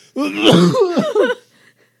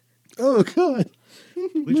 Oh god,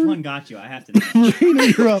 Which one got you? I have to know. Marina,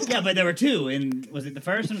 you're up. Yeah, but there were two. And was it the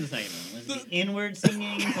first one or the second one? Was it the inward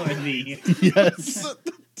singing or the? Yes.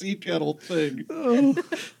 Tea kettle thing. Oh,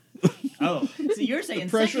 Oh, so you're saying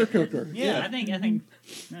Pressure second. cooker. Yeah, I think.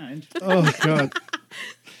 No, interesting. oh god.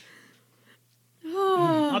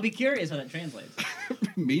 I'll be curious how that translates.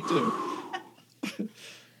 Me too.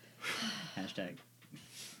 Hashtag.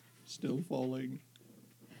 Still falling.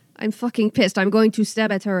 I'm fucking pissed. I'm going to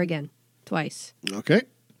stab at her again. Twice. Okay.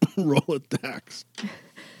 Roll attacks.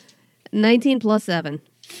 19 plus 7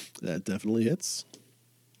 That definitely hits.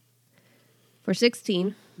 for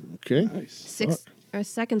 16. Okay. Nice.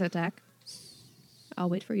 Second attack. I'll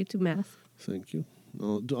wait for you to math. Thank you.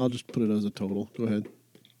 I'll just put it as a total. Go ahead.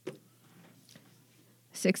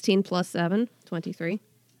 16 plus 7, 23.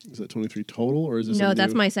 Is that 23 total, or is this No, a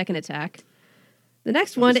that's new- my second attack. The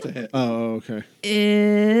next one Just a hit. Oh, okay.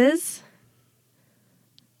 is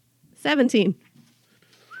 17.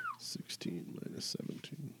 16 minus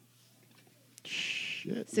 17.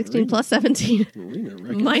 Shit. 16 plus 17 Marina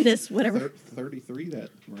wrecking, minus whatever. 33 that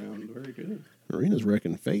round. Very good. Marina's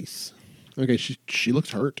wrecking face. Okay, she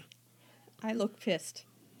looks hurt. I look pissed.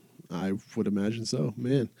 I would imagine so.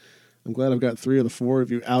 Man, I'm glad I've got 3 of the 4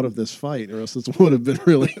 of you out of this fight, or else this would have been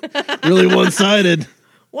really, really one-sided.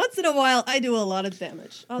 Once in a while, I do a lot of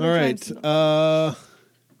damage. All right,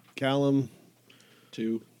 Callum,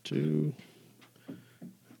 2.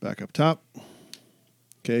 Back up top.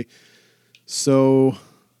 Okay, so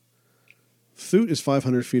Thoot is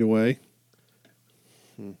 500 feet away.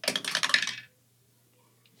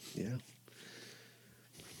 Yeah.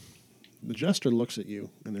 The jester looks at you,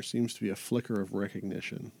 and there seems to be a flicker of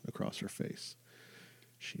recognition across her face.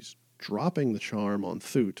 She's dropping the charm on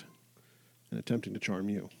Thoot and attempting to charm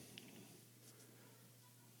you.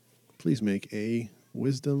 Please make a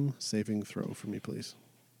wisdom saving throw for me, please.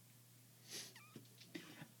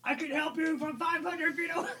 I can help you from 500 feet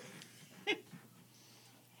away.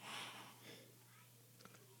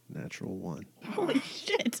 Natural 1. Holy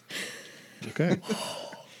shit. Okay.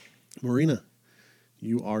 Marina,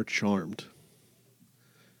 you are charmed.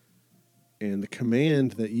 And the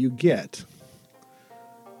command that you get,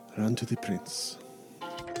 run to the prince.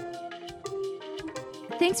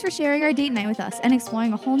 Thanks for sharing our date night with us and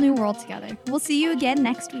exploring a whole new world together. We'll see you again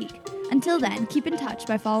next week. Until then, keep in touch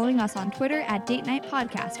by following us on Twitter at Date Night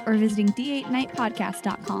Podcast or visiting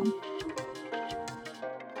d8nightpodcast.com.